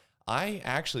 truthfully, I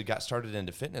actually got started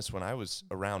into fitness when I was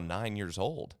around 9 years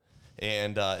old.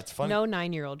 And it's funny. No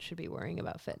 9-year-old should be worrying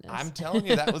about fitness. I'm telling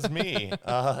you, that was me.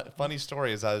 Funny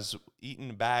story is I was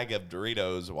eating a bag of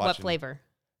Doritos. What flavor?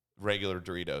 Regular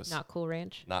Doritos. Not Cool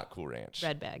Ranch? Not Cool Ranch.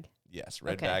 Red bag. Yes,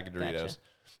 red bag of Doritos. Gotcha.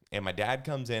 And my dad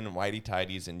comes in whitey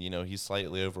tighties, and, he's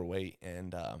slightly overweight.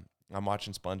 And I'm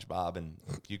watching SpongeBob, and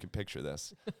you can picture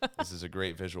this. This is a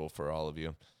great visual for all of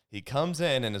you. He comes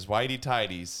in his whitey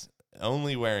tighties,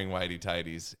 only wearing whitey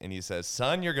tighties, and he says,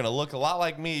 "Son, you're going to look a lot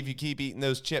like me if you keep eating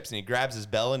those chips." And he grabs his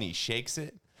belly and he shakes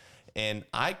it. And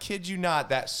I kid you not,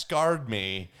 that scarred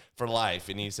me for life.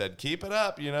 And he said, "Keep it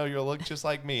up, you'll look just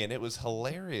like me." And it was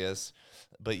hilarious,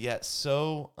 but yet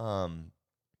so,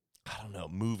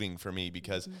 moving for me,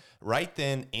 because right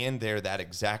then and there, that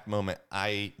exact moment,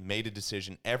 I made a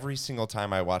decision every single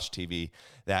time I watched TV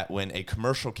that when a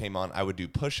commercial came on, I would do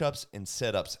push-ups and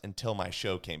sit-ups until my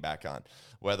show came back on.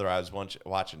 Whether I was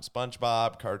watching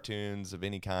SpongeBob, cartoons of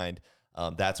any kind,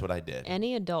 that's what I did.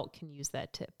 Any adult can use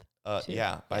that tip.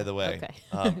 Yeah, by the way,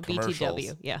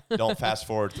 BTW, yeah. Don't fast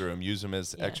forward through them. Use them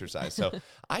as exercise. So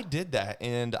I did that,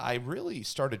 and I really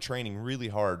started training really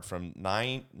hard from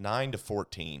 9 to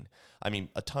 14. I mean,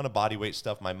 a ton of body weight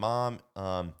stuff. My mom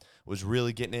was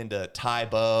really getting into Tae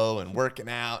Bo and working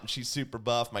out, and she's super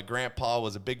buff. My grandpa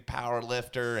was a big power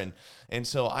lifter, and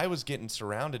so I was getting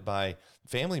surrounded by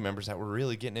family members that were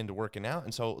really getting into working out.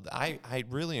 And so I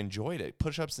really enjoyed it,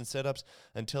 push-ups and sit-ups,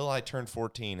 until I turned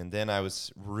 14. And then I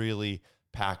was really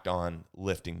packed on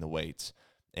lifting the weights.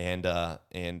 And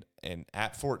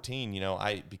at 14,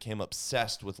 I became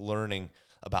obsessed with learning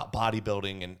about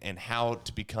bodybuilding and how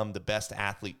to become the best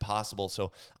athlete possible.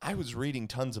 So I was reading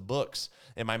tons of books,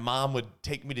 and my mom would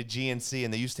take me to GNC,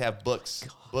 and they used to have books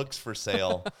for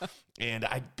sale. And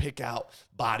I'd pick out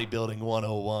bodybuilding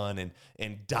 101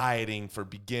 and dieting for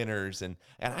beginners. And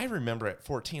I remember at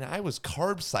 14, I was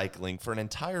carb cycling for an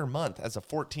entire month as a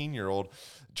 14-year-old,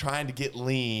 trying to get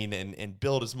lean and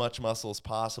build as much muscle as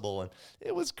possible. And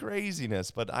it was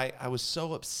craziness, but I was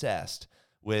so obsessed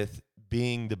with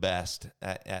being the best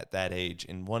at that age,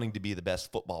 and wanting to be the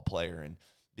best football player and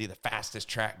be the fastest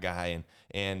track guy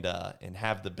and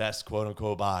have the best quote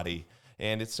unquote body.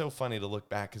 And it's so funny to look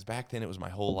back, because back then it was my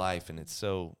whole life, and it's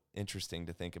so interesting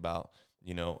to think about,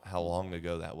 how long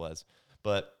ago that was.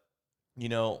 But,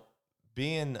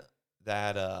 being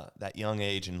that young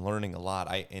age and learning a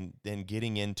lot, and then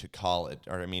getting into college,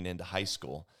 into high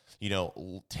school,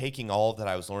 taking all that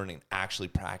I was learning, actually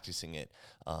practicing it,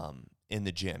 in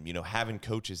the gym, having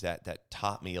coaches that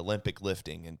taught me Olympic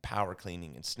lifting and power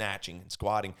cleaning and snatching and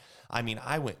squatting. I mean,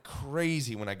 I went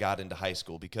crazy when I got into high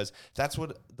school, because that's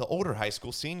what the older high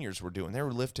school seniors were doing. They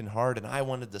were lifting hard, and I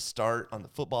wanted to start on the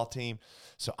football team.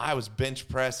 So I was bench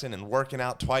pressing and working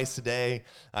out twice a day.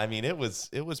 I mean, it was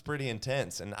pretty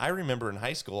intense. And I remember in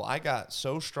high school, I got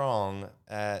so strong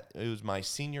it was my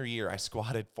senior year, I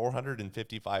squatted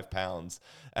 455 pounds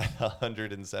at a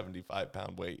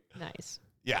 175-pound weight. Nice.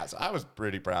 Yeah, so I was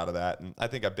pretty proud of that. And I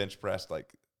think I bench pressed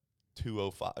like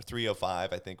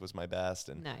 305, I think was my best.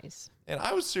 And nice. And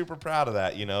I was super proud of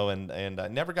that, and I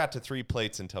never got to 3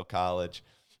 plates until college.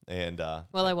 And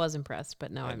well, I was impressed,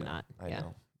 but no, I'm not. I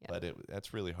know. Yeah. But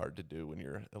that's really hard to do when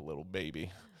you're a little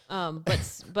baby.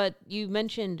 But you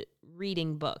mentioned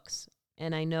reading books,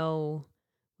 and I know,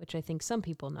 which I think some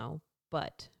people know,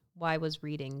 but why was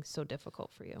reading so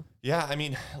difficult for you? Yeah,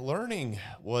 learning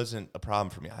wasn't a problem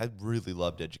for me. I really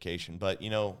loved education, but,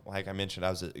 like I mentioned, I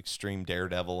was an extreme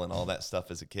daredevil and all that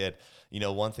stuff as a kid.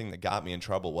 One thing that got me in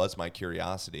trouble was my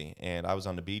curiosity, and I was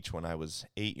on the beach when I was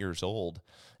 8 years old,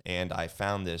 and I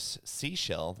found this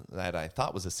seashell that I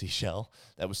thought was a seashell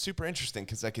that was super interesting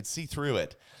because I could see through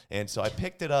it. And so I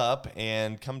picked it up,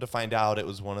 and come to find out, it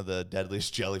was one of the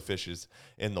deadliest jellyfishes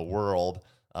in the world.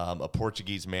 A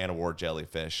Portuguese man-o-war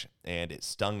jellyfish, and it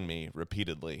stung me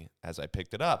repeatedly as I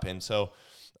picked it up. And so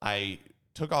I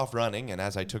took off running, and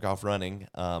as I took off running,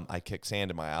 I kicked sand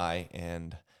in my eye,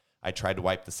 and I tried to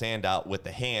wipe the sand out with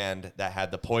the hand that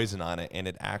had the poison on it, and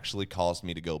it actually caused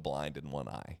me to go blind in one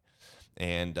eye.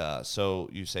 And so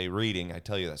you say reading, I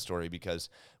tell you that story because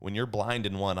when you're blind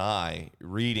in one eye,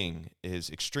 reading is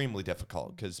extremely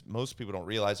difficult because most people don't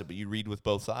realize it, but you read with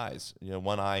both eyes.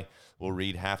 One eye will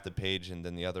read half the page and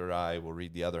then the other eye will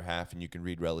read the other half, and you can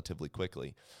read relatively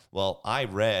quickly. Well, I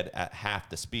read at half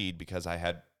the speed because I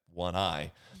had one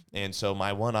eye. And so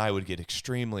my one eye would get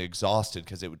extremely exhausted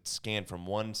because it would scan from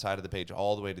one side of the page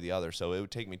all the way to the other. So it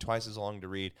would take me twice as long to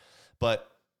read.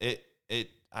 But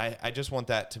I just want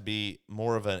that to be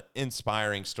more of an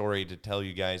inspiring story to tell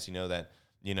you guys, that,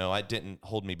 I didn't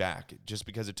hold me back. Just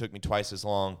because it took me twice as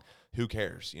long, who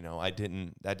cares? That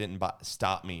didn't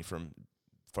stop me from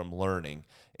learning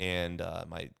and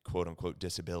my quote unquote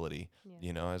disability.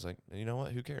 Yeah. I was like, you know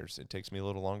what? Who cares? It takes me a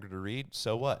little longer to read.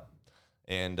 So what?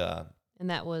 And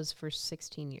that was for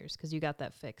 16 years because you got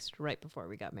that fixed right before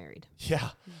we got married. Yeah.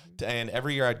 Mm-hmm. And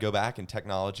every year I'd go back and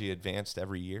technology advanced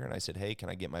every year. And I said, hey, can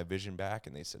I get my vision back?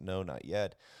 And they said, no, not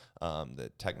yet.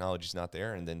 The technology's not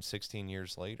there. And then 16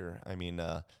 years later,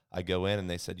 I go in and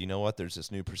they said, you know what? There's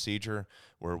this new procedure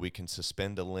where we can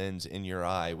suspend a lens in your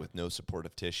eye with no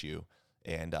supportive tissue.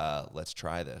 And let's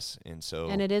try this.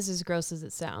 And it is as gross as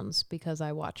it sounds because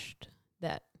I watched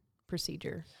that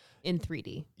procedure in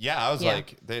 3D. Yeah, I was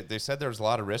like, they said there's a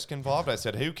lot of risk involved. I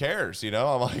said, who cares?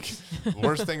 I'm like,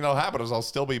 worst thing that'll happen is I'll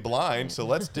still be blind, so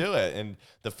let's do it. And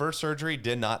the first surgery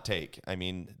did not take.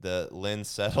 The lens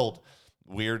settled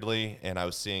weirdly, and I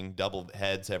was seeing double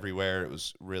heads everywhere. It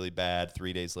was really bad.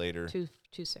 3 days later. Two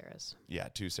Sarahs. Yeah,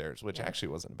 2 Sarahs, which actually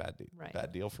wasn't a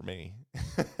bad deal for me.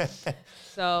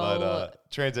 But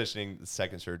transitioning, the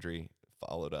second surgery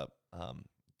followed up.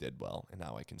 Did well, and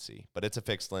now I can see. But it's a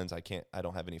fixed lens. I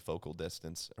don't have any focal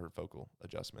distance or focal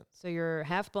adjustment. So you're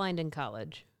half blind in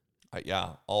college.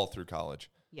 Yeah, all through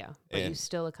college. Yeah, but you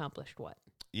still accomplished what?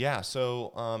 Yeah,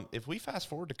 so if we fast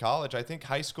forward to college, I think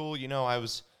high school, I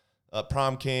was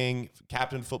prom king,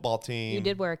 captain football team. You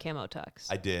did wear a camo tux.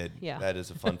 I did. Yeah. That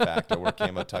is a fun fact. I wore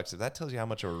camo tuxes. That tells you how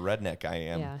much of a redneck I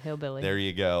am. Yeah, hillbilly. There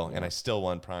you go. Yeah. And I still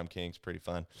won prom king. It's pretty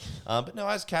fun. But no,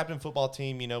 I was captain football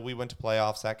team. We went to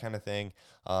playoffs, that kind of thing.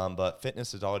 But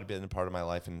fitness has always been a part of my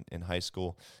life in high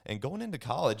school. And going into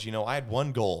college, I had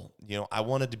one goal. I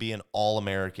wanted to be an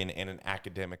All-American and an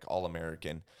academic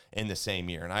All-American in the same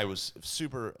year. And I was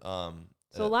super...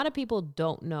 So a lot of people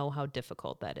don't know how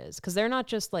difficult that is because they're not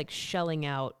just like shelling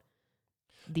out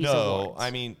these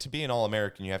awards. To be an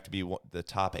All-American, you have to be the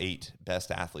top 8 best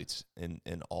athletes in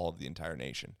all of the entire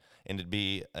nation. And to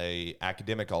be a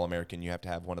academic All-American, you have to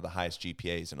have one of the highest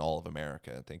GPAs in all of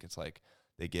America. I think it's like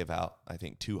they give out,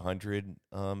 200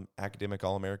 academic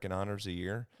All-American honors a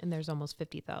year. And there's almost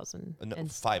 50,000. No,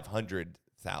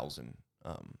 500,000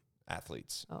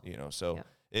 athletes, so... Yeah.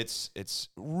 It's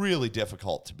really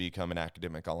difficult to become an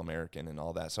academic All-American and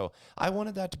all that. So I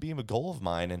wanted that to be a goal of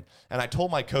mine. And I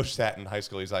told my coach that in high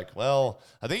school. He's like, well,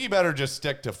 I think you better just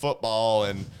stick to football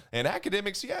and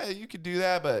academics. Yeah, you could do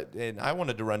that. And I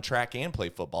wanted to run track and play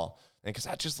football. And because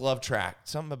I just love track.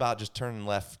 Something about just turning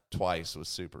left twice was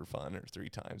super fun, or 3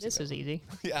 times. This is easy.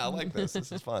 Yeah, I like this. This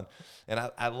is fun. And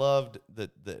I loved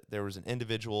that there was an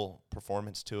individual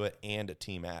performance to it and a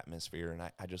team atmosphere. And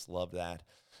I just loved that.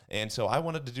 And so I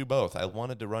wanted to do both. I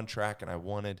wanted to run track and I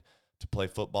wanted to play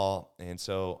football. And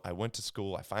so I went to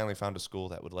school. I finally found a school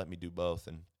that would let me do both.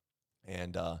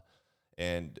 And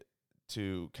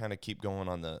to kind of keep going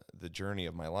on the journey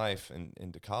of my life and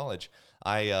into college,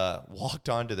 I walked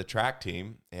onto the track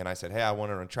team and I said, hey, I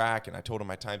want to run track. And I told him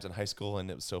my times in high school,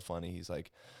 and it was so funny. He's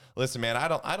like, listen, man,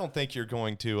 I don't think you're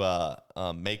going to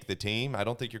make the team. I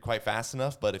don't think you're quite fast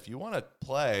enough. But if you want to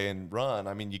play and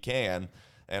run, you can.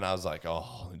 And I was like,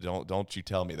 oh, don't you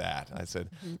tell me that. I said,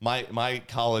 my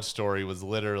college story was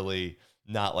literally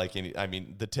not like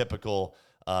the typical,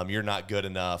 you're not good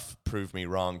enough, prove me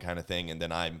wrong kind of thing. And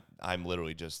then I'm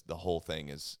literally just, the whole thing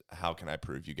is, how can I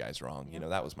prove you guys wrong? Yep.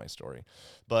 That was my story.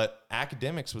 But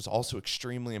academics was also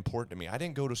extremely important to me. I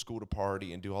didn't go to school to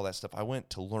party and do all that stuff. I went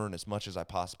to learn as much as I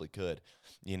possibly could,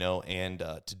 and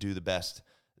to do the best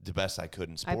I could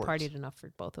in sports. I partied enough for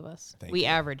both of us. Thank we you.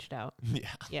 Averaged out. Yeah.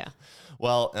 Yeah.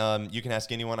 Well, you can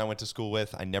ask anyone I went to school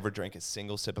with. I never drank a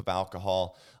single sip of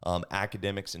alcohol.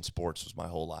 Academics and sports was my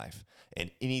whole life. And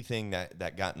anything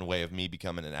that got in the way of me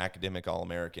becoming an academic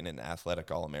All-American and an athletic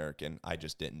All-American, I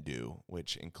just didn't do,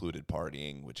 which included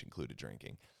partying, which included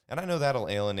drinking. And I know that'll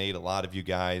alienate a lot of you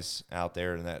guys out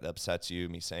there, and that upsets you,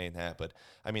 me saying that. But,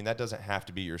 that doesn't have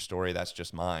to be your story. That's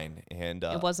just mine. And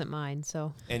it wasn't mine,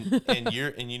 so. and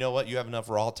you know what? You have enough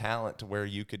raw talent to where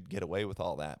you could get away with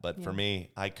all that. But for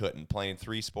me, I couldn't. Playing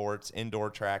 3 sports, indoor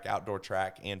track, outdoor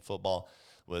track, and football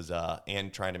was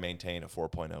and trying to maintain a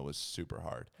 4.0 was super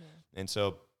hard. Yeah. And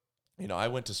so, I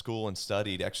went to school and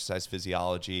studied exercise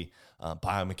physiology,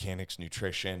 biomechanics,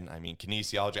 nutrition,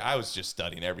 kinesiology. I was just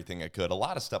studying everything I could. A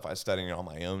lot of stuff I was studying on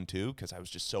my own too, because I was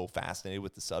just so fascinated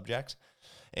with the subjects.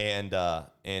 And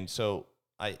so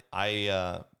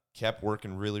I kept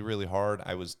working really, really hard.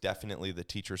 I was definitely the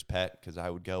teacher's pet because I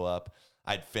would go up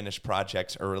I'd finish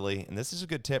projects early. And this is a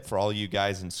good tip for all you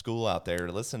guys in school out there.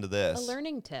 Listen to this. A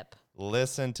learning tip.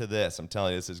 Listen to this. I'm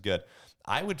telling you, this is good.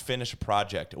 I would finish a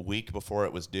project a week before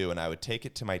it was due, and I would take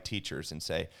it to my teachers and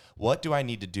say, what do I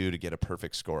need to do to get a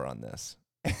perfect score on this?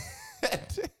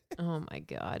 Oh, my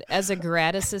God. As a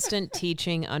grad assistant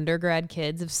teaching undergrad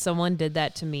kids, if someone did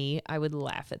that to me, I would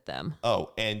laugh at them.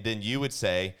 Oh, and then you would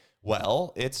say,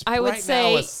 well, it's I would right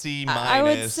say, now a C minus. I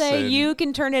would say you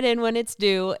can turn it in when it's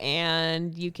due,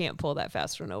 and you can't pull that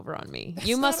fast one over on me.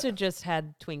 You must have just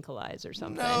had twinkle eyes or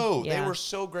something. No, they were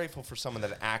so grateful for someone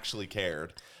that actually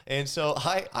cared. And so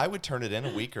I would turn it in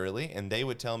a week early, and they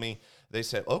would tell me, they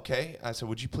said, okay. I said,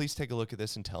 would you please take a look at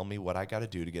this and tell me what I got to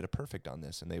do to get a perfect on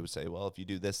this? And they would say, well, if you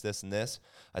do this, this, and this.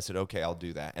 I said, okay, I'll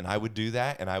do that. And I would do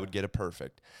that, and I would get a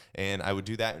perfect. And I would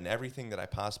do that in everything that I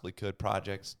possibly could,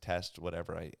 projects, tests,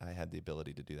 whatever I had the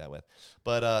ability to do that with.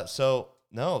 But so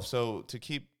to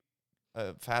keep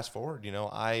fast forward,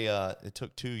 it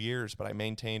took 2 years, but I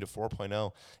maintained a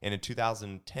 4.0. And in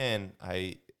 2010,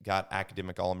 I got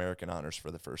academic All-American honors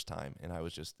for the first time, and I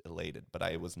was just elated. But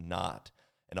I was not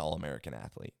an All-American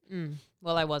athlete.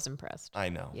 Well, I was impressed. I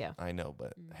know. Yeah. I know,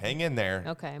 but hang in there.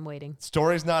 Okay, I'm waiting.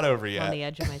 Story's not over yet. On the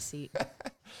edge of my seat.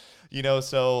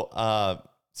 So I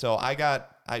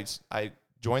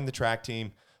joined the track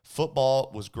team.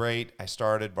 Football was great. I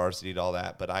started varsity and all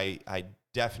that, but I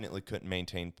definitely couldn't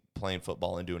maintain playing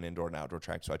football and doing indoor and outdoor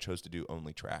track, so I chose to do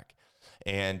only track.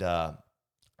 And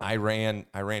I ran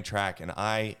track, and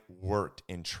I worked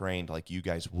and trained like you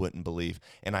guys wouldn't believe.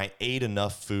 And I ate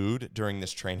enough food during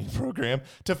this training program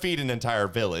to feed an entire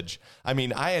village. I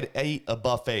mean, I had ate a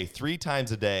buffet 3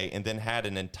 times a day and then had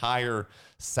an entire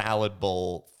salad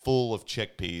bowl full of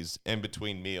chickpeas in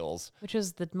between meals. Which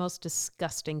is the most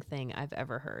disgusting thing I've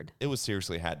ever heard. It was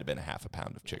seriously had to have been a half a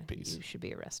pound of chickpeas. You should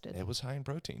be arrested. It was high in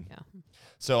protein. Yeah.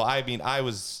 So, I mean,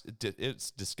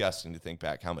 it's disgusting to think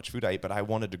back how much food I ate, but I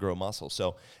wanted to grow muscle.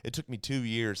 So it took me 2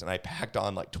 years, and I packed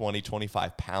on like 20,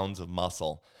 25 pounds of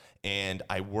muscle. And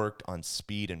I worked on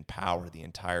speed and power the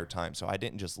entire time. So I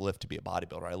didn't just lift to be a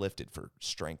bodybuilder. I lifted for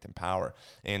strength and power.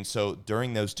 And so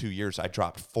during those 2 years, I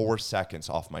dropped 4 seconds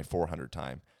off my 400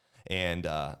 time and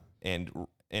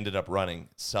ended up running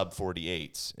sub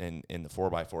 48s in the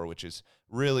 4x4, which is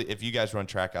really, if you guys run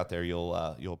track out there, you'll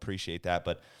appreciate that.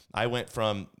 But I went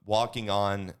from walking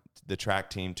on the track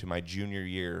team to my junior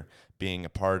year being a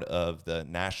part of the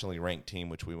nationally ranked team,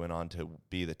 which we went on to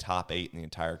be the top 8 in the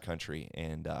entire country.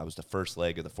 And I was the first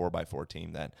leg of the 4x4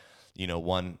 team that,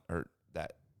 won or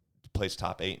that placed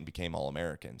top 8 and became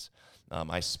All-Americans.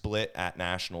 I split at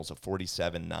nationals of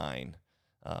 47.9,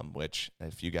 which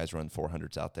if you guys run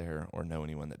 400s out there or know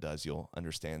anyone that does, you'll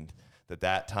understand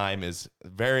that time is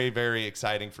very, very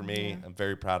exciting for me. Yeah. I'm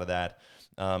very proud of that.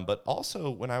 But also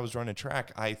when I was running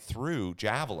track, I threw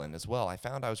javelin as well. I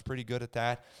found I was pretty good at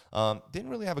that. Didn't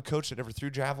really have a coach that ever threw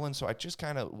javelin, so I just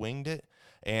kind of winged it.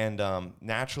 And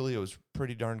naturally, I was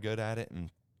pretty darn good at it. And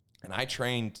I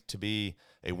trained to be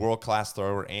a world-class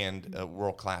thrower and a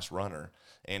world-class runner.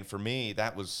 And for me,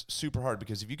 that was super hard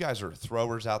because if you guys are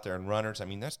throwers out there and runners, I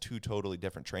mean, that's 2 totally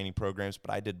different training programs,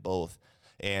 but I did both.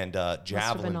 And javelin.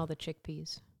 Must have been all the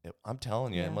chickpeas. I'm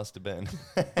telling you, It must have been.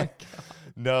 Oh my God.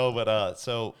 No, but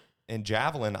so in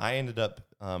javelin, I ended up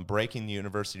breaking the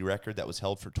university record that was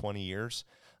held for 20 years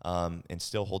and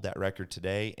still hold that record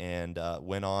today, and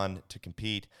went on to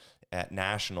compete at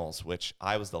nationals, which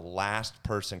I was the last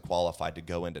person qualified to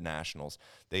go into nationals.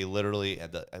 They literally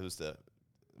had it was the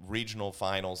regional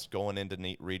finals going into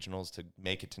regionals to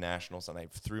make it to nationals, and I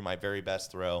threw my very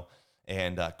best throw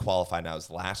and qualified. And I was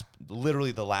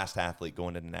literally the last athlete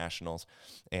going into nationals.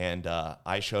 And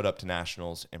I showed up to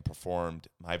nationals and performed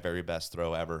my very best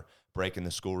throw ever, breaking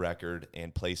the school record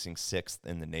and placing 6th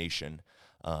in the nation.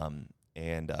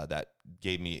 And that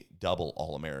gave me double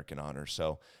All-American honors.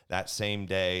 So that same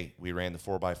day, we ran the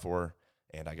 4x4,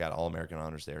 and I got All-American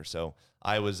honors there. So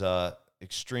I was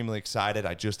extremely excited.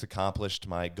 I just accomplished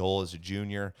my goal as a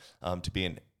junior to be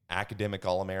an academic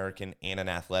All-American and an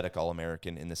athletic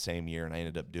All-American in the same year, and I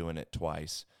ended up doing it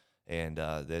twice. And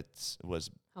that was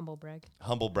humble brag.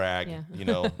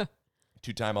 Yeah.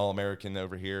 2-time All-American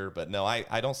over here. But no,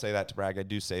 I don't say that to brag. I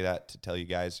do say that to tell you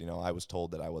guys, I was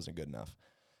told that I wasn't good enough.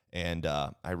 And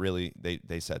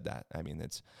they said that. I mean,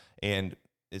 and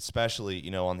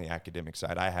especially, on the academic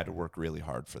side, I had to work really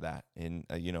hard for that. And,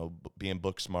 being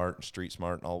book smart and street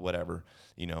smart and all whatever,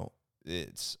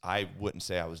 I wouldn't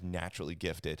say I was naturally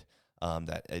gifted,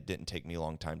 that it didn't take me a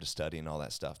long time to study and all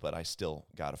that stuff, but I still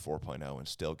got a 4.0 and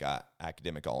still got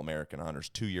academic All-American honors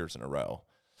 2 years in a row.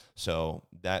 So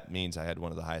that means I had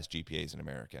one of the highest GPAs in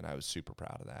America, and I was super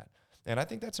proud of that. And I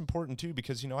think that's important too,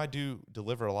 because, I do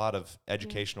deliver a lot of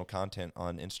educational content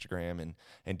on Instagram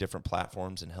and different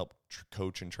platforms, and help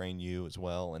coach and train you as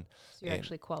well. And so you're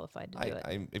actually qualified to do it.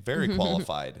 I'm very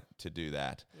qualified to do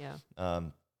that. Yeah.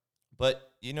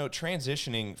 But,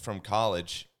 transitioning from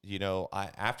college,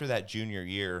 after that junior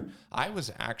year, I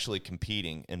was actually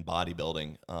competing in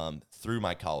bodybuilding through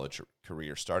my college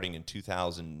career, starting in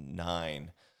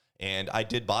 2009. And I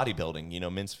did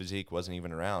bodybuilding, Men's Physique wasn't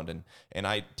even around. And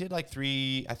I did like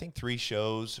 3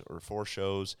 shows or 4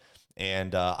 shows.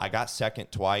 And I got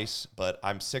second twice, but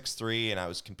I'm 6'3", and I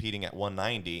was competing at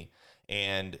 190.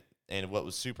 And what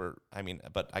was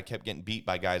but I kept getting beat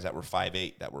by guys that were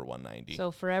 5'8", that were 190.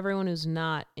 So for everyone who's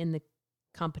not in the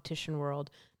competition world,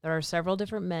 there are several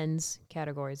different men's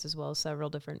categories as well as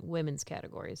several different women's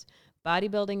categories.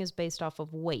 Bodybuilding is based off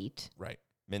of weight. Right.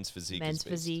 Men's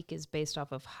physique is based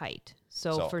off of height.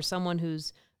 So for someone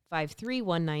who's 5'3",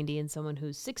 190, and someone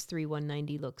who's 6'3",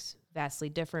 190 looks vastly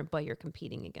different, but you're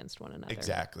competing against one another.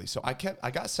 Exactly. So I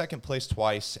got second place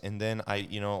twice, and then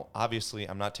obviously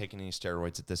I'm not taking any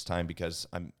steroids at this time because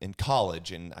I'm in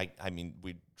college, and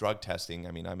we drug testing.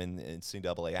 I'm an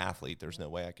NCAA athlete. There's no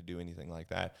way I could do anything like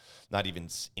that. Not even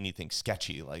anything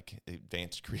sketchy like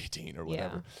advanced creatine or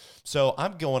whatever. Yeah. So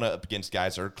I'm going up against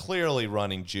guys that are clearly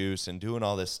running juice and doing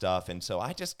all this stuff, and so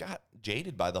I just got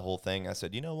jaded by the whole thing. I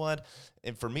said, you know what?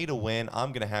 And for me to win,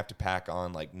 I'm going to have to pack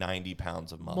on like 90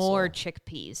 pounds of muscle. More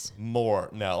chickpeas.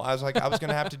 No, I was going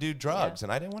to have to do drugs,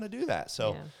 and I didn't want to do that.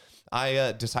 So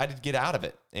I decided to get out of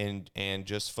it and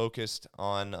just focused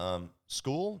on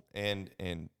school and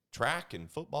track and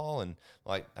football. And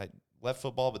I left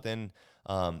football, but then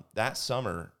that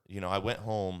summer, I went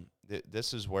home.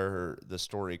 This is where the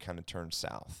story kind of turned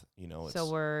south.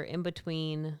 So we're in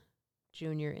between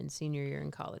junior and senior year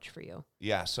in college for you.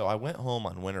 Yeah, so I went home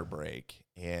on winter break,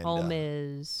 and home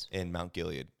is in Mount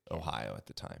Gilead, Ohio at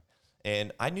the time.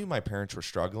 And I knew my parents were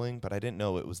struggling, but I didn't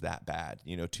know it was that bad.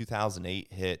 2008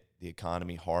 hit the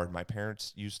economy hard. My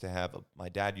parents my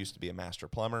dad used to be a master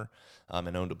plumber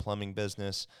and owned a plumbing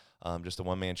business, just a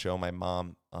one-man show. My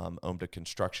mom owned a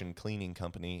construction cleaning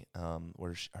company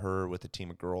where her with a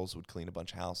team of girls would clean a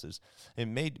bunch of houses,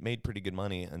 and made pretty good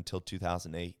money until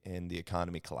 2008, and the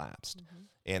economy collapsed. Mm-hmm.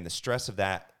 And the stress of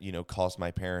that, caused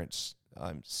my parents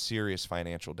serious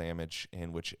financial damage,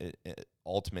 in which it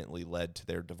ultimately led to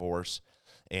their divorce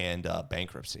and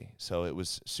bankruptcy. So it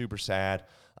was super sad.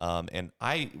 And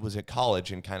I was at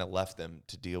college and kind of left them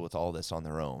to deal with all this on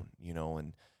their own,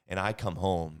 and I come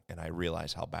home and I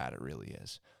realize how bad it really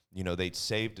is. They'd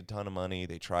saved a ton of money.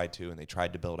 They tried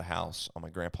to build a house on my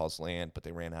grandpa's land, but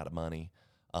they ran out of money.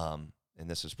 And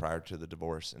this is prior to the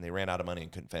divorce, and they ran out of money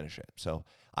and couldn't finish it. So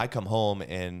I come home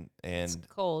and it's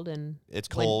cold in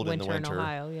the winter in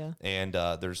Ohio, yeah. And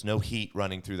there's no heat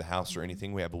running through the house or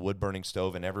anything. We have a wood burning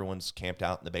stove, and everyone's camped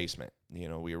out in the basement.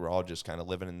 We were all just kind of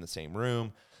living in the same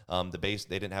room. They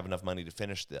didn't have enough money to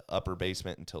finish the upper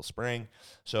basement until spring,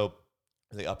 so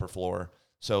the upper floor.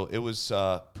 So it was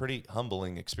a pretty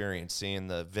humbling experience, seeing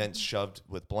the vents shoved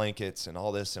with blankets and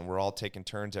all this, and we're all taking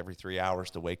turns every 3 hours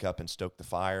to wake up and stoke the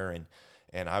fire.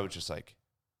 And I was just like,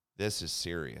 this is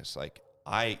serious. Like,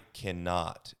 I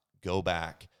cannot go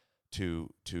back to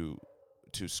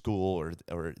school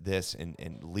or this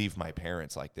and leave my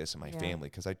parents like this and my family,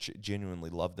 because I genuinely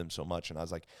love them so much. And I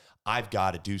was like, I've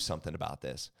got to do something about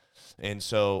this. And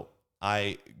so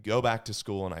I go back to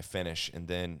school and I finish, and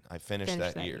then I finish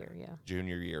that year,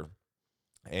 junior year.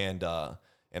 And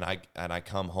I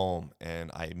come home,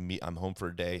 and I'm home for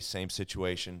a day, same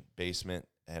situation, basement.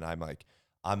 And I'm like,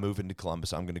 I'm moving to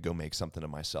Columbus. I'm going to go make something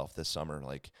of myself this summer.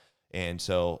 And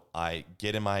so I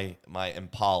get in my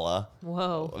Impala.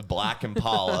 Whoa. A black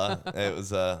Impala. It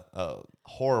was a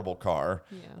horrible car.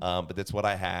 Yeah. But that's what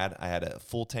I had. I had a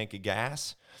full tank of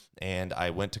gas, and I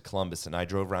went to Columbus, and I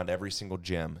drove around every single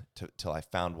gym till I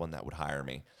found one that would hire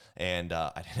me. And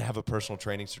I didn't have a personal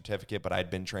training certificate, but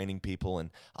I'd been training people, and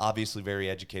obviously very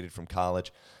educated from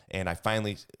college. And I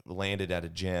finally landed at a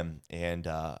gym, and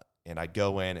I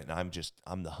go in, and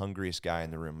I'm the hungriest guy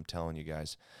in the room, I'm telling you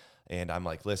guys. And I'm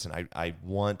like, listen, I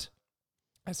want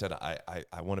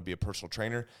to be a personal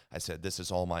trainer. I said, this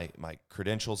is all my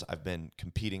credentials. I've been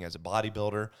competing as a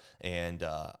bodybuilder, and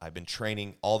I've been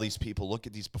training all these people. Look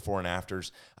at these before and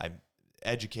afters. I'm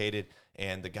educated.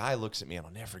 And the guy looks at me, and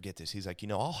I'll never forget this. He's like,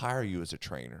 I'll hire you as a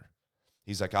trainer.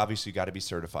 He's like, obviously you got to be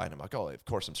certified. I'm like, oh, of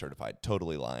course I'm certified.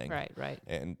 Totally lying. Right.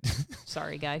 And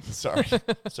sorry, guy. Sorry,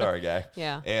 guy.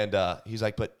 Yeah. And he's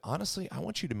like, but honestly, I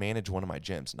want you to manage one of my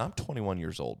gyms. And I'm 21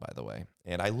 years old, by the way.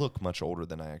 And I look much older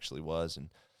than I actually was.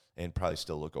 and probably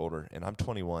still look older. And I'm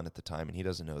 21 at the time, and he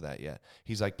doesn't know that yet.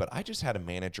 He's like, but I just had a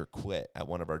manager quit at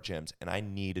one of our gyms, and I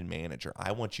need a manager.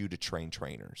 I want you to train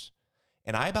trainers.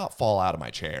 And I about fall out of my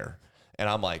chair. And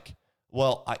I'm like,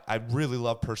 well, I really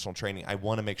love personal training. I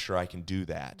want to make sure I can do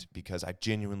that because I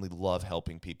genuinely love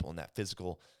helping people, and that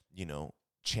physical,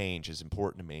 change is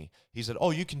important to me. He said,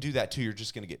 oh, you can do that too. You're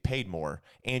just going to get paid more,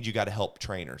 and you got to help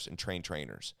trainers and train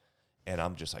trainers. And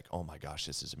I'm just like, oh my gosh,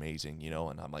 this is amazing,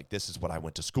 and I'm like, this is what I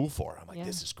went to school for. I'm like,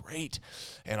 This is great.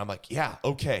 And I'm like, yeah,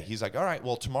 okay. He's like, all right,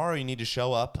 well, tomorrow you need to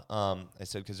show up. I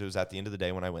said, because it was at the end of the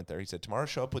day when I went there. He said, tomorrow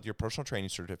show up with your personal training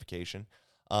certification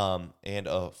and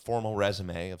a formal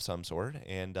resume of some sort,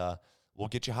 and we'll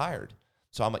get you hired.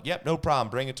 So I'm like, yep, no problem.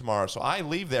 Bring it tomorrow. So I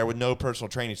leave there with no personal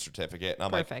training certificate. And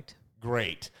I'm Perfect. Like,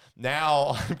 great.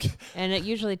 Now. And it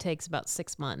usually takes about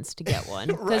 6 months to get one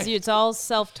because Right. it's all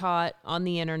self-taught on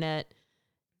the internet.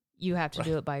 You have to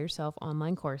do it by yourself,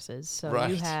 online courses. So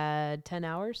you had 10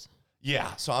 hours?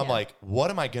 Yeah. So I'm like,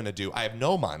 what am I going to do? I have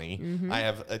no money. I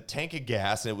have a tank of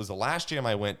gas. And it was the last gym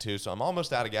I went to. So I'm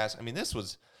almost out of gas. I mean, this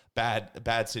was a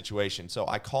bad situation. So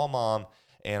I call Mom.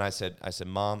 And I said,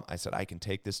 Mom, I can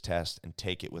take this test and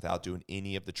take it without doing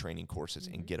any of the training courses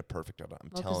and get a perfect. I'm telling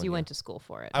you. Because you went to school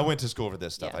for it. I went to school for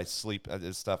this stuff. Yeah. I sleep.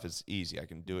 This stuff is easy. I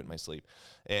can do it in my sleep.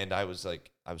 And I was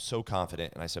so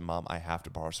confident. And I said, Mom, I have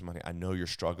to borrow some money. I know you're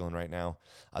struggling right now.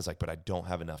 I was like, but I don't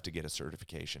have enough to get a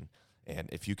certification. And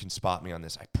if you can spot me on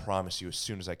this, I promise you, as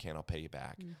soon as I can, I'll pay you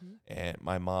back. And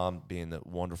my mom, being the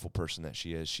wonderful person that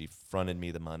she is, she fronted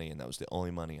me the money. And that was the only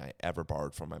money I ever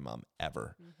borrowed from my mom,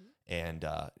 ever. And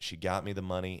she got me the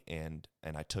money, and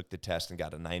I took the test and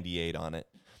got a 98 on it.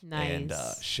 Nice. And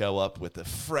show up with a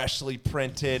freshly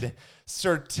printed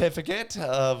certificate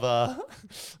of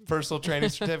personal training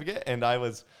certificate. And I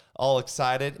was all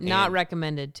excited. Not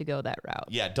recommended to go that route.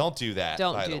 Yeah, don't do that.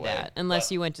 Don't do that unless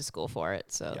you went to school for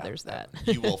it. So there's that.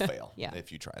 You will fail Yeah.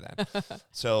 if you try that.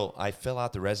 So I fill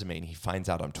out the resume, and he finds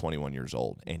out I'm 21 years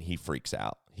old, and he freaks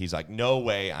out. He's like, no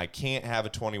way. I can't have a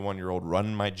 21-year-old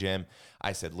running my gym.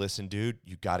 I said, listen, dude,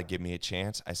 you got to give me a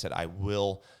chance. I said, I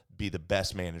will be the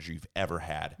best manager you've ever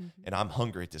had. And I'm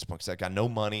hungry at this point because I got no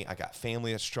money. I got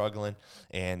family that's struggling,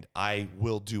 and I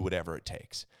will do whatever it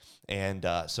takes. And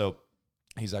so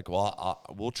he's like, well,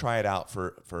 we'll try it out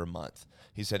for a month.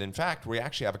 He said, in fact, we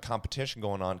actually have a competition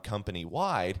going on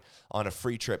company-wide on a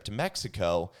free trip to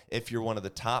Mexico if you're one of the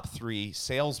top 3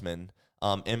 salesmen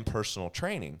in personal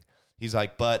training. He's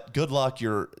like, but good luck.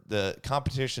 The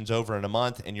competition's over in a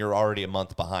month, and you're already a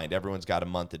month behind. Everyone's got a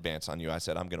month advance on you. I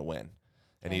said, I'm going to win.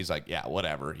 And he's like, yeah,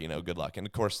 whatever, good luck. And,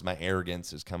 of course, my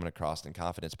arrogance is coming across in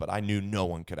confidence, but I knew no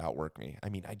one could outwork me. I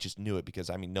mean, I just knew it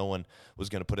because, no one was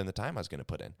going to put in the time I was going to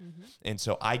put in. And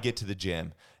so I get to the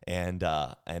gym, and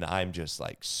I'm just,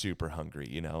 super hungry,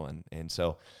 And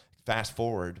so fast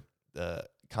forward, the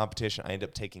competition, I end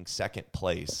up taking second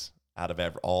place out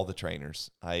of all the trainers.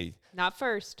 Not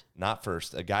first.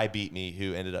 A guy beat me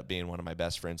who ended up being one of my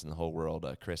best friends in the whole world,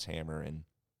 Chris Hammer,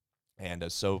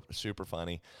 and so super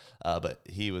funny, but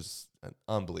he was an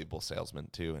unbelievable salesman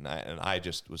too, and I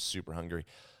just was super hungry.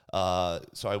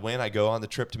 So I go on the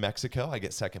trip to Mexico. I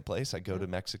get second place. I go to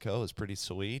Mexico. It's pretty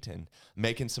sweet, and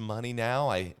making some money now.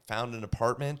 I found an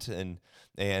apartment, and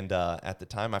at the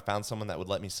time I found someone that would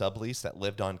let me sublease that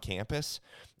lived on campus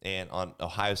and on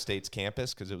Ohio State's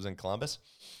campus because it was in Columbus.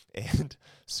 And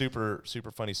super,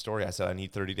 super funny story. I said, I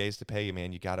need 30 days to pay you,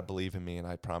 man. You got to believe in me, and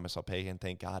I promise I'll pay you. And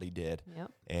thank God he did.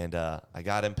 Yep. And I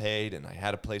got him paid, and I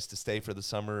had a place to stay for the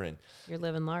summer. And you're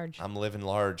living large. I'm living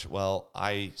large. Well,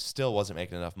 I still wasn't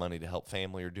making enough money to help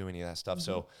family or do any of that stuff.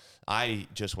 So I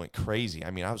just went crazy.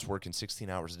 I mean, I was working 16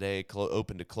 hours a day,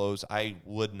 open to close. I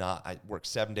worked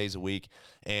 7 days a week,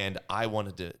 and I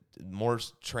wanted the more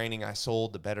training I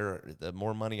sold, the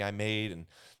more money I made.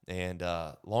 And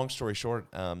long story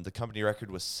short, the company record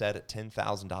was set at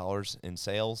 $10,000 in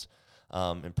sales,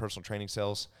 in personal training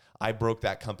sales. I broke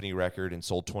that company record and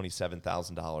sold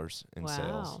 $27,000 in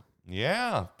sales.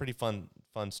 Yeah, pretty fun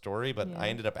story. But I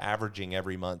ended up averaging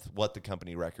every month what the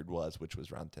company record was, which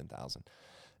was around 10,000.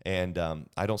 And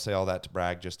I don't say all that to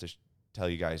brag, just to tell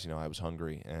you guys, I was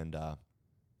hungry, and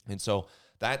so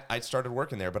that I started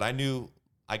working there. But I knew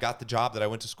I got the job that I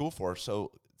went to school for,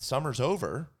 so summer's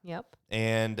over. Yep.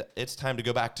 And it's time to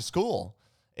go back to school.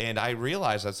 And I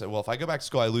realized, I said, well, if I go back to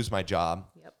school, I lose my job.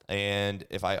 Yep. And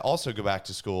if I also go back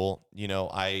to school,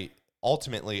 I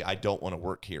don't want to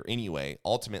work here anyway.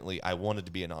 Ultimately, I wanted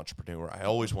to be an entrepreneur. I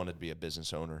always wanted to be a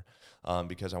business owner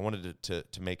because I wanted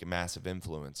to make a massive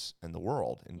influence in the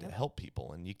world and to help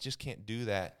people. And you just can't do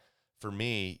that. For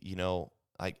me,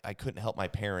 I couldn't help my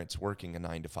parents working a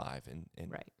 9 to 5.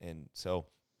 And so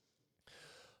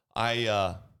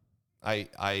I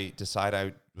I decided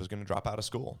I was going to drop out of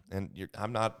school, and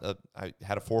I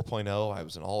had a 4.0. I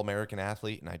was an All-American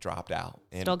athlete, and I dropped out.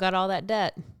 And Still got all that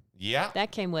debt. Yeah.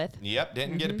 That came with. Yep.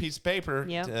 Didn't get a piece of paper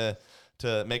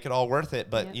to make it all worth it.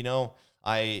 But,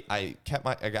 I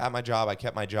got my job. I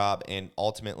kept my job. And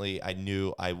ultimately, I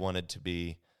knew I wanted to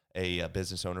be a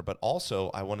business owner, but also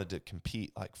I wanted to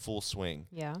compete like full swing.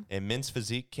 Yeah. And Men's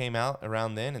Physique came out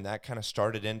around then. And that kind of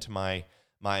started into my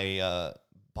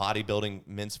bodybuilding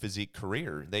Men's Physique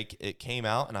career. It came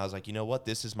out, and I was like, you know what?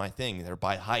 This is my thing. They're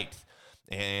by height.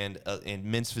 And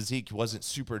Men's Physique wasn't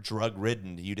super drug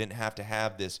ridden. You didn't have to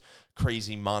have this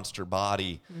crazy monster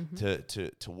body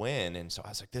to win. And so I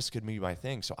was like, this could be my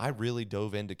thing. So I really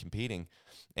dove into competing,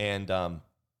 and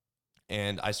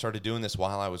I started doing this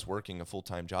while I was working a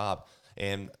full-time job,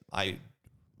 and I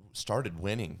started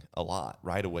winning a lot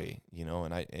right away.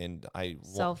 And I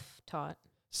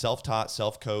self-taught,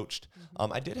 self-coached.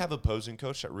 I did have a posing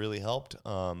coach that really helped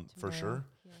for sure.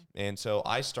 Yeah. And so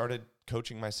I started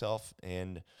coaching myself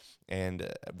and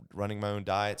running my own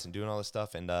diets and doing all this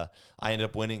stuff. And I ended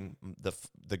up winning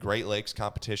the Great Lakes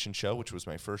competition show, which was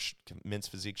my first Men's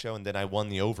Physique show. And then I won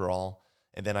the overall,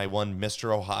 and then I won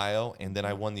Mr. Ohio, and then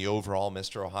I won the overall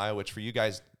Mr. Ohio, which for you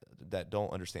guys that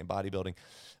don't understand bodybuilding,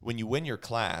 when you win your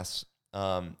class,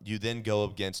 you then go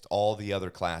against all the other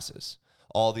classes,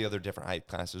 all the other different height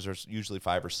classes. There's usually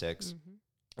 5 or 6.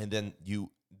 And then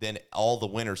all the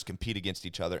winners compete against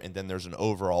each other, and then there's an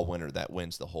overall winner that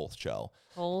wins the whole show.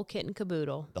 Whole kit and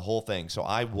caboodle. The whole thing. So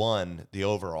I won the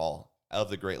overall of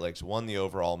the Great Lakes, won the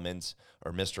overall men's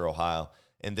or Mr. Ohio,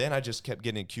 and then I just kept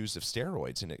getting accused of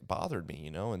steroids, and it bothered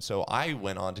me, And so I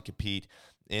went on to compete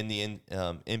in the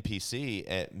NPC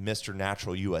at Mr.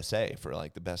 Natural USA for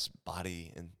like the best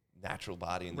body and natural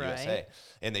body in the USA,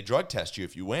 and they drug test you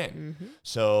if you win.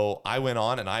 So I went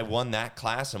on and I won that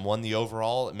class and won the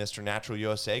overall at Mr. Natural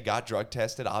USA, got drug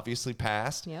tested, obviously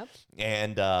passed.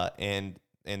 And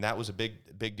that was a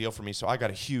big deal for me. So I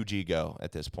got a huge ego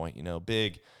at this point,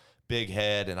 big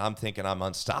head, and I'm thinking I'm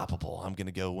unstoppable. I'm going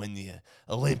to go win the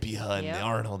Olympia and the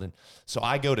Arnold. And so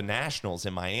I go to nationals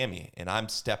in Miami, and I'm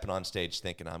stepping on stage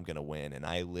thinking I'm going to win, and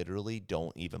I literally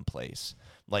don't even place.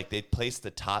 Like, they placed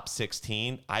the top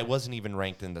 16. I wasn't even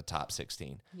ranked in the top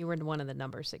 16. You were one of the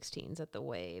number 16s at the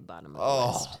way bottom of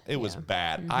the list. It was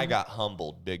bad. I got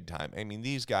humbled big time. I mean,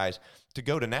 these guys, to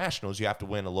go to nationals, you have to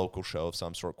win a local show of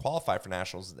some sort, qualify for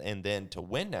nationals, and then to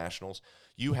win nationals,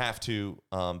 you have to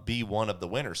be one of the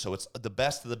winners. So it's the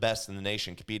best of the best in the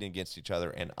nation competing against each other,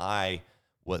 and I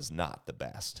was not the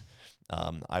best.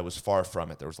 I was far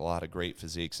from it. There was a lot of great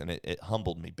physiques, and it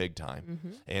humbled me big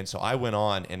time. And so I went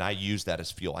on, and I used that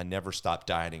as fuel. I never stopped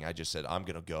dieting. I just said, I'm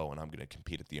going to go, and I'm going to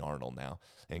compete at the Arnold now.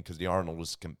 And because the Arnold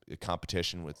was a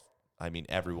competition with,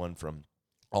 everyone from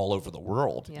all over the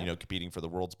world, competing for the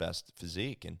world's best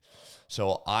physique. And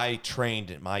so I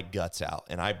trained my guts out,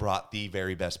 and I brought the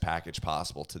very best package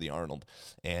possible to the Arnold.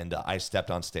 And I stepped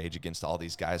on stage against all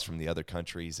these guys from the other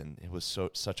countries, and it was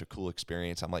such a cool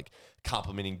experience. I'm like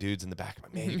complimenting dudes in the back. I'm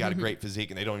like, man, you got a great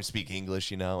physique, and they don't even speak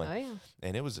English, And,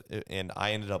 and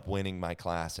I ended up winning my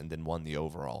class and then won the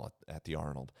overall at the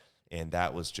Arnold. And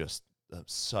that was just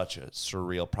such a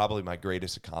surreal, probably my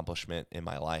greatest accomplishment in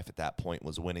my life at that point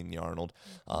was winning the Arnold.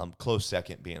 Close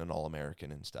second being an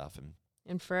All-American and stuff.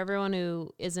 And for everyone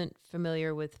who isn't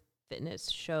familiar with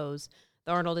fitness shows,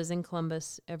 the Arnold is in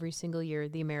Columbus every single year,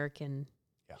 the American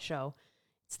show.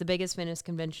 It's the biggest fitness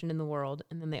convention in the world.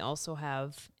 And then they also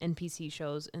have NPC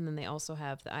shows, and then they also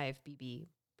have the IFBB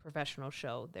professional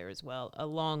show there as well,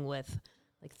 along with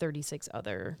like 36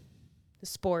 other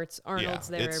sports. Arnold's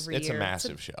there every year. It's a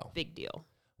massive show. Big deal.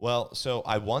 Well, so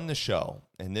I won the show,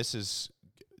 and this is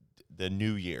the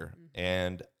new year,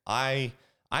 and I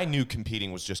knew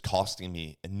competing was just costing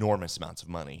me enormous amounts of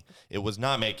money. It was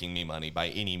not making me money by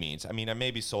any means. I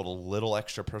maybe sold a little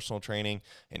extra personal training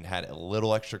and had a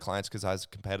little extra clients because I was a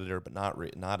competitor, but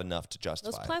not enough to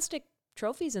justify. Those plastic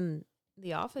trophies in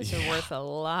the office are worth a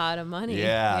lot of money.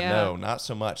 No, not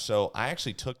so much. So I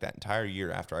actually took that entire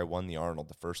year after I won the Arnold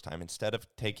the first time. Instead of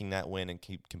taking that win and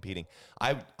keep competing,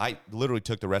 I literally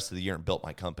took the rest of the year and built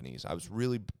my companies. I was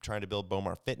really trying to build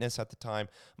Bomar Fitness at the time,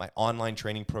 my online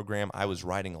training program. I was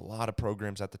writing a lot of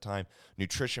programs at the time,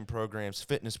 nutrition programs,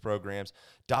 fitness programs,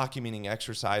 documenting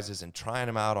exercises and trying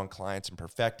them out on clients and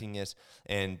perfecting this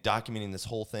and documenting this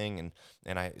whole thing.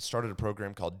 And I started a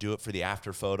program called Do It for the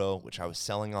After Photo, which I was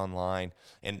selling online.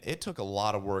 And it took a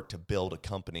lot of work to build a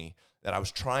company that I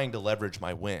was trying to leverage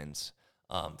my wins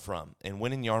from. And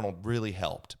winning the Arnold really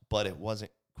helped, but it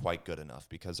wasn't quite good enough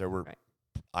because there were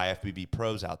IFBB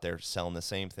pros out there selling the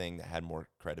same thing that had more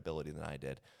credibility than I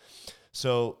did.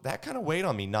 So that kind of weighed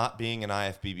on me not being an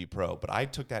IFBB pro, but I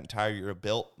took that entire year,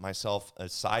 built myself a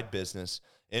side business,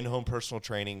 in-home personal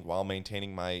training while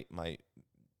maintaining my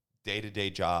day-to-day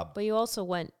job. But you also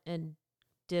went and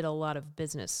did a lot of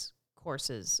business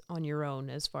courses on your own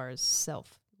as far as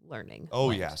self-learning.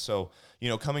 Oh, yeah. So,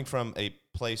 coming from a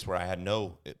place where I had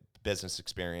no business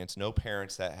experience, no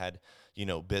parents that had,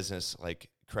 business like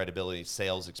credibility,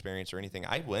 sales experience or anything,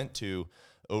 I went to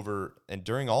and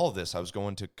during all of this, I was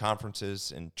going to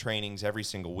conferences and trainings every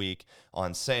single week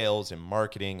on sales and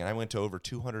marketing. And I went to over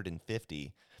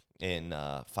 250 in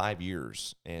 5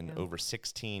 years and over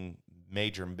 16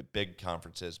 major big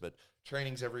conferences, but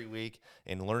trainings every week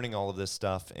and learning all of this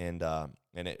stuff and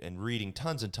reading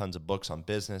tons and tons of books on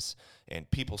business and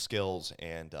people skills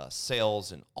and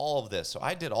sales and all of this. So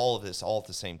I did all of this all at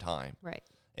the same time. Right.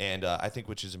 And I think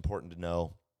which is important to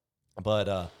know.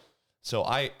 But so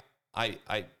I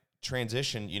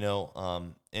transitioned,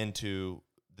 into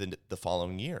the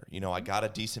following year. I got a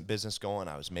decent business going.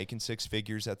 I was making 6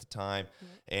 figures at the time.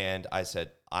 And I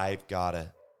said, I've got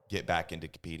to get back into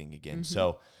competing again.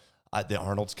 So the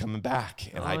Arnold's coming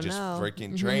back. And I just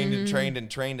freaking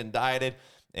trained and dieted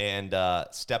and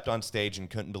stepped on stage and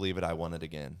couldn't believe it. I won it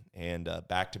again. And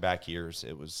back-to-back years,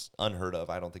 it was unheard of.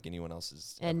 I don't think anyone else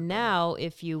is. And now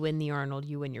if you win the Arnold,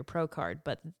 you win your pro card.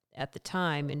 But at the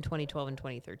time in 2012 and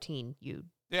 2013, you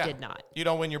did not. You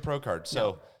don't win your pro card.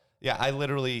 So, I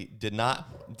literally did not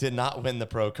win the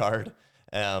pro card,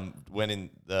 winning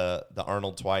the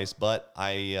Arnold twice, but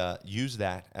I used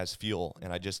that as fuel,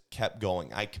 and I just kept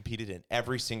going. I competed in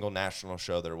every single national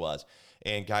show there was.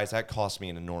 And, guys, that cost me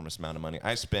an enormous amount of money.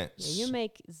 I spent... Yeah, you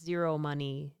make zero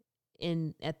money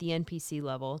at the NPC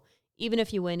level. Even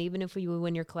if you win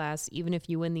your class, even if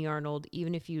you win the Arnold,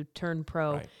 even if you turn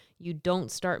pro, you don't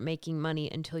start making money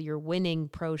until you're winning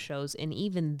pro shows. And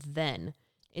even then,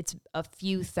 it's a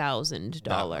few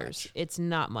 $1,000s. It's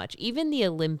not much. Even the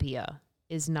Olympia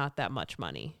is not that much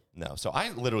money. No. So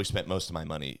I literally spent most of my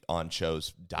money on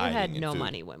shows, dieting. You had and no food.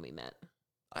 money when we met.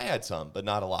 I had some, but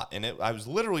not a lot. And I was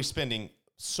literally spending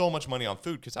so much money on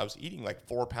food because I was eating like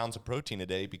 4 pounds of protein a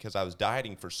day because I was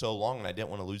dieting for so long and I didn't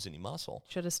want to lose any muscle.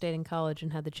 Should have stayed in college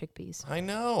and had the chickpeas. I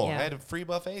know. Yeah. I had a free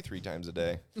buffet 3 times a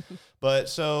day. But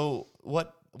so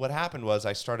what happened was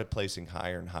I started placing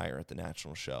higher and higher at the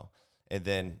national show. And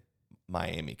then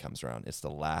Miami comes around. It's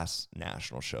the last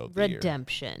national show of the year.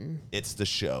 Redemption. It's the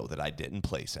show that I didn't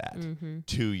place at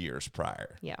 2 years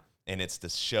prior. Yeah. And it's the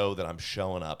show that I'm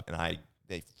showing up and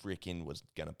they freaking was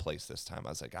going to place this time. I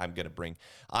was like,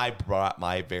 I brought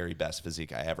my very best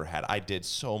physique I ever had. I did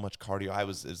so much cardio. I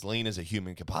was as lean as a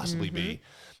human could possibly be.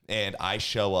 And I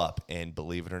show up and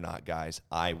believe it or not, guys,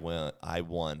 I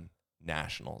won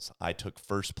nationals. I took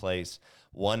first place,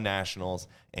 won nationals,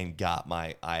 and got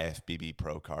my IFBB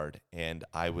pro card. And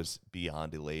I was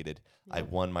beyond elated. Yeah. I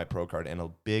won my pro card. And a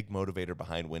big motivator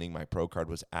behind winning my pro card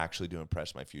was actually to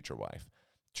impress my future wife.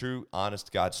 True,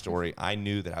 honest God story. I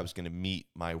knew that I was going to meet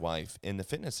my wife in the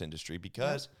fitness industry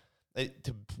because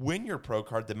to win your pro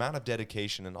card, the amount of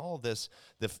dedication and all of this,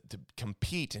 to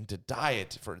compete and to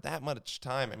diet for that much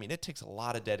time, I mean, it takes a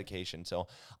lot of dedication. So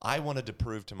I wanted to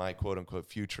prove to my quote-unquote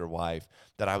future wife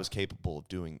that I was capable of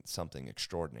doing something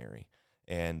extraordinary.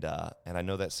 And I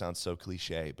know that sounds so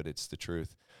cliche, but it's the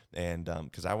truth. And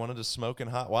because I wanted a smoking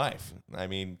hot wife. I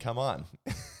mean, come on.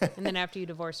 And then after you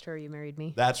divorced her, you married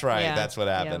me. That's right. Yeah. That's what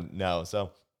happened. Yeah. No.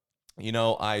 So,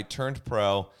 I turned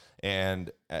pro. And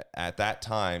at that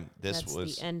time, that's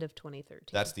the end of 2013.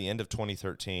 That's the end of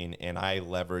 2013. And I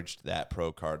leveraged that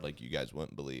pro card like you guys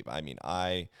wouldn't believe. I mean,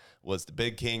 I was the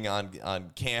big king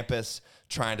on campus,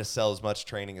 trying to sell as much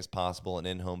training as possible and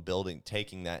in-home building,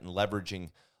 taking that and leveraging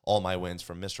all my wins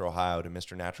from Mr. Ohio to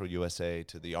Mr. Natural USA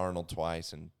to the Arnold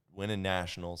twice and winning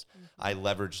nationals. I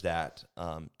leveraged that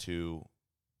to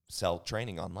sell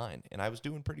training online, and I was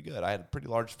doing pretty good. I had a pretty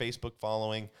large Facebook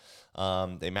following.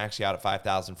 They max you out at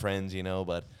 5,000 friends,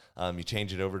 but you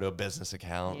change it over to a business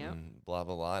account and blah,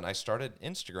 blah, blah. And I started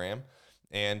Instagram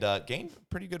and gained a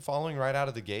pretty good following right out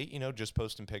of the gate, just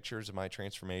posting pictures of my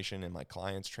transformation and my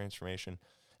clients' transformation.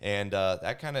 And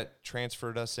that kind of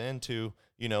transferred us into,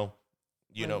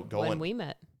 going when we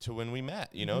met. To when we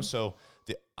met, So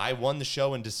I won the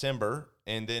show in December,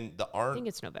 and then I think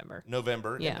it's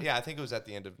November. Yeah. And, I think it was at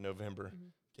the end of November.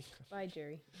 Bye,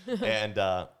 Jerry. and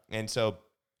the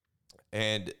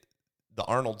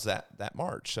Arnold's that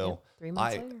March. So 3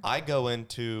 months later. I go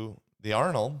into the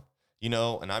Arnold,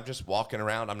 and I'm just walking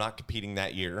around. I'm not competing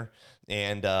that year.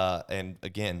 And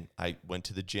again, I went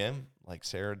to the gym like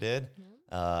Sarah did.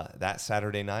 that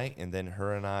Saturday night, and then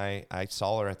her and I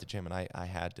saw her at the gym, and I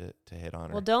had to hit on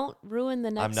her. Well, don't ruin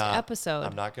the next episode.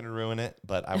 I'm not going to ruin it,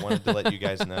 but I wanted to let you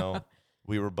guys know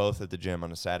we were both at the gym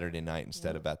on a Saturday night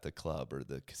instead of at the club or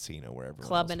the casino, wherever.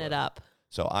 Clubbing it up.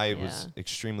 So I was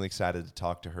extremely excited to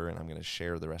talk to her, and I'm going to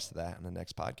share the rest of that in the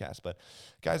next podcast. But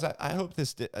guys, I hope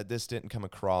this didn't come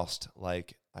across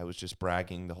like I was just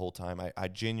bragging the whole time. I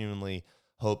genuinely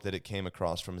hope that it came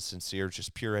across from a sincere,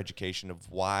 just pure education of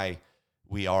why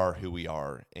we are who we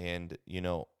are, and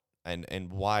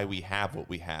and why we have what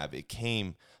we have. It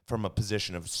came from a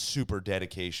position of super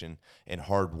dedication and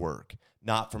hard work,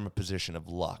 not from a position of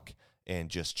luck and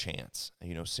just chance.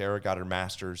 Sarah got her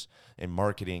master's in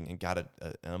marketing and got an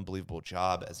unbelievable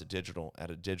job at a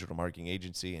digital marketing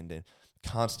agency, and then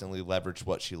constantly leveraged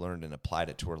what she learned and applied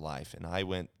it to her life. And I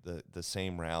went the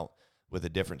same route with a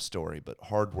different story, but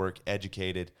hard work,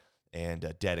 educated,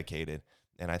 and dedicated.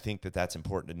 And I think that that's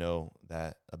important to know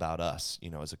that about us,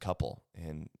 as a couple,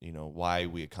 and, why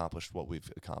we accomplished what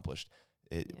we've accomplished.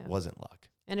 It wasn't luck.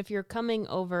 And if you're coming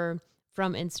over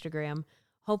from Instagram,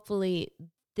 hopefully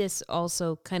this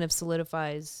also kind of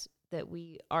solidifies that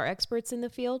we are experts in the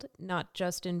field, not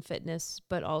just in fitness,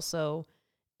 but also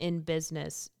in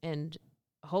business, and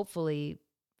hopefully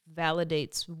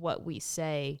validates what we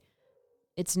say.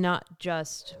 We're not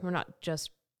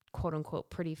just quote unquote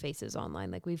pretty faces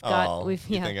online. Like you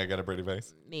think I got a pretty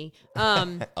face? Me.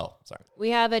 Oh, sorry. We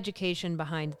have education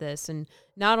behind this, and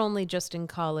not only just in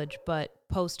college, but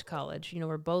post college.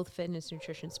 We're both fitness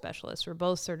nutrition specialists. We're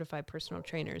both certified personal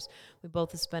trainers. We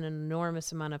both have spent an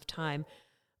enormous amount of time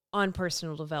on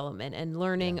personal development and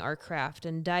learning our craft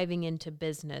and diving into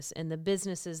business and the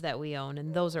businesses that we own.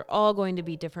 And those are all going to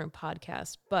be different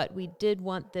podcasts. But we did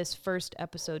want this first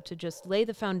episode to just lay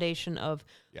the foundation of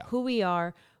who we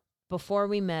are before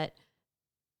we met.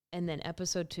 And then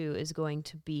episode 2 is going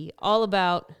to be all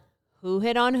about who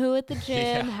hit on who at the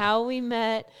gym, how we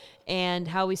met, and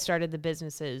how we started the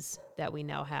businesses that we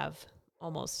now have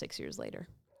almost 6 years later.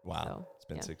 Wow. So, it's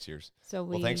been 6 years. So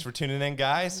well, thanks for tuning in,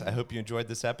 guys. I hope you enjoyed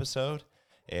this episode.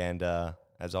 And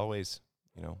as always,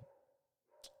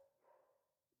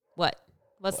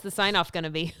 What's the sign-off going to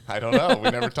be? I don't know.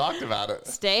 We never talked about it.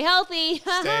 Stay healthy.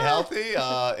 Stay healthy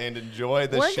and enjoy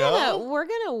the show. We're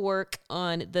gonna work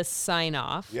on the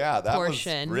sign-off was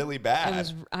portion. really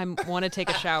bad. I want to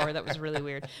take a shower. That was really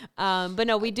weird. But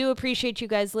no, we do appreciate you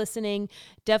guys listening.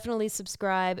 Definitely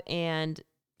subscribe. And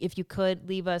if you could,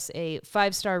 leave us a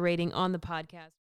 5-star rating on the podcast.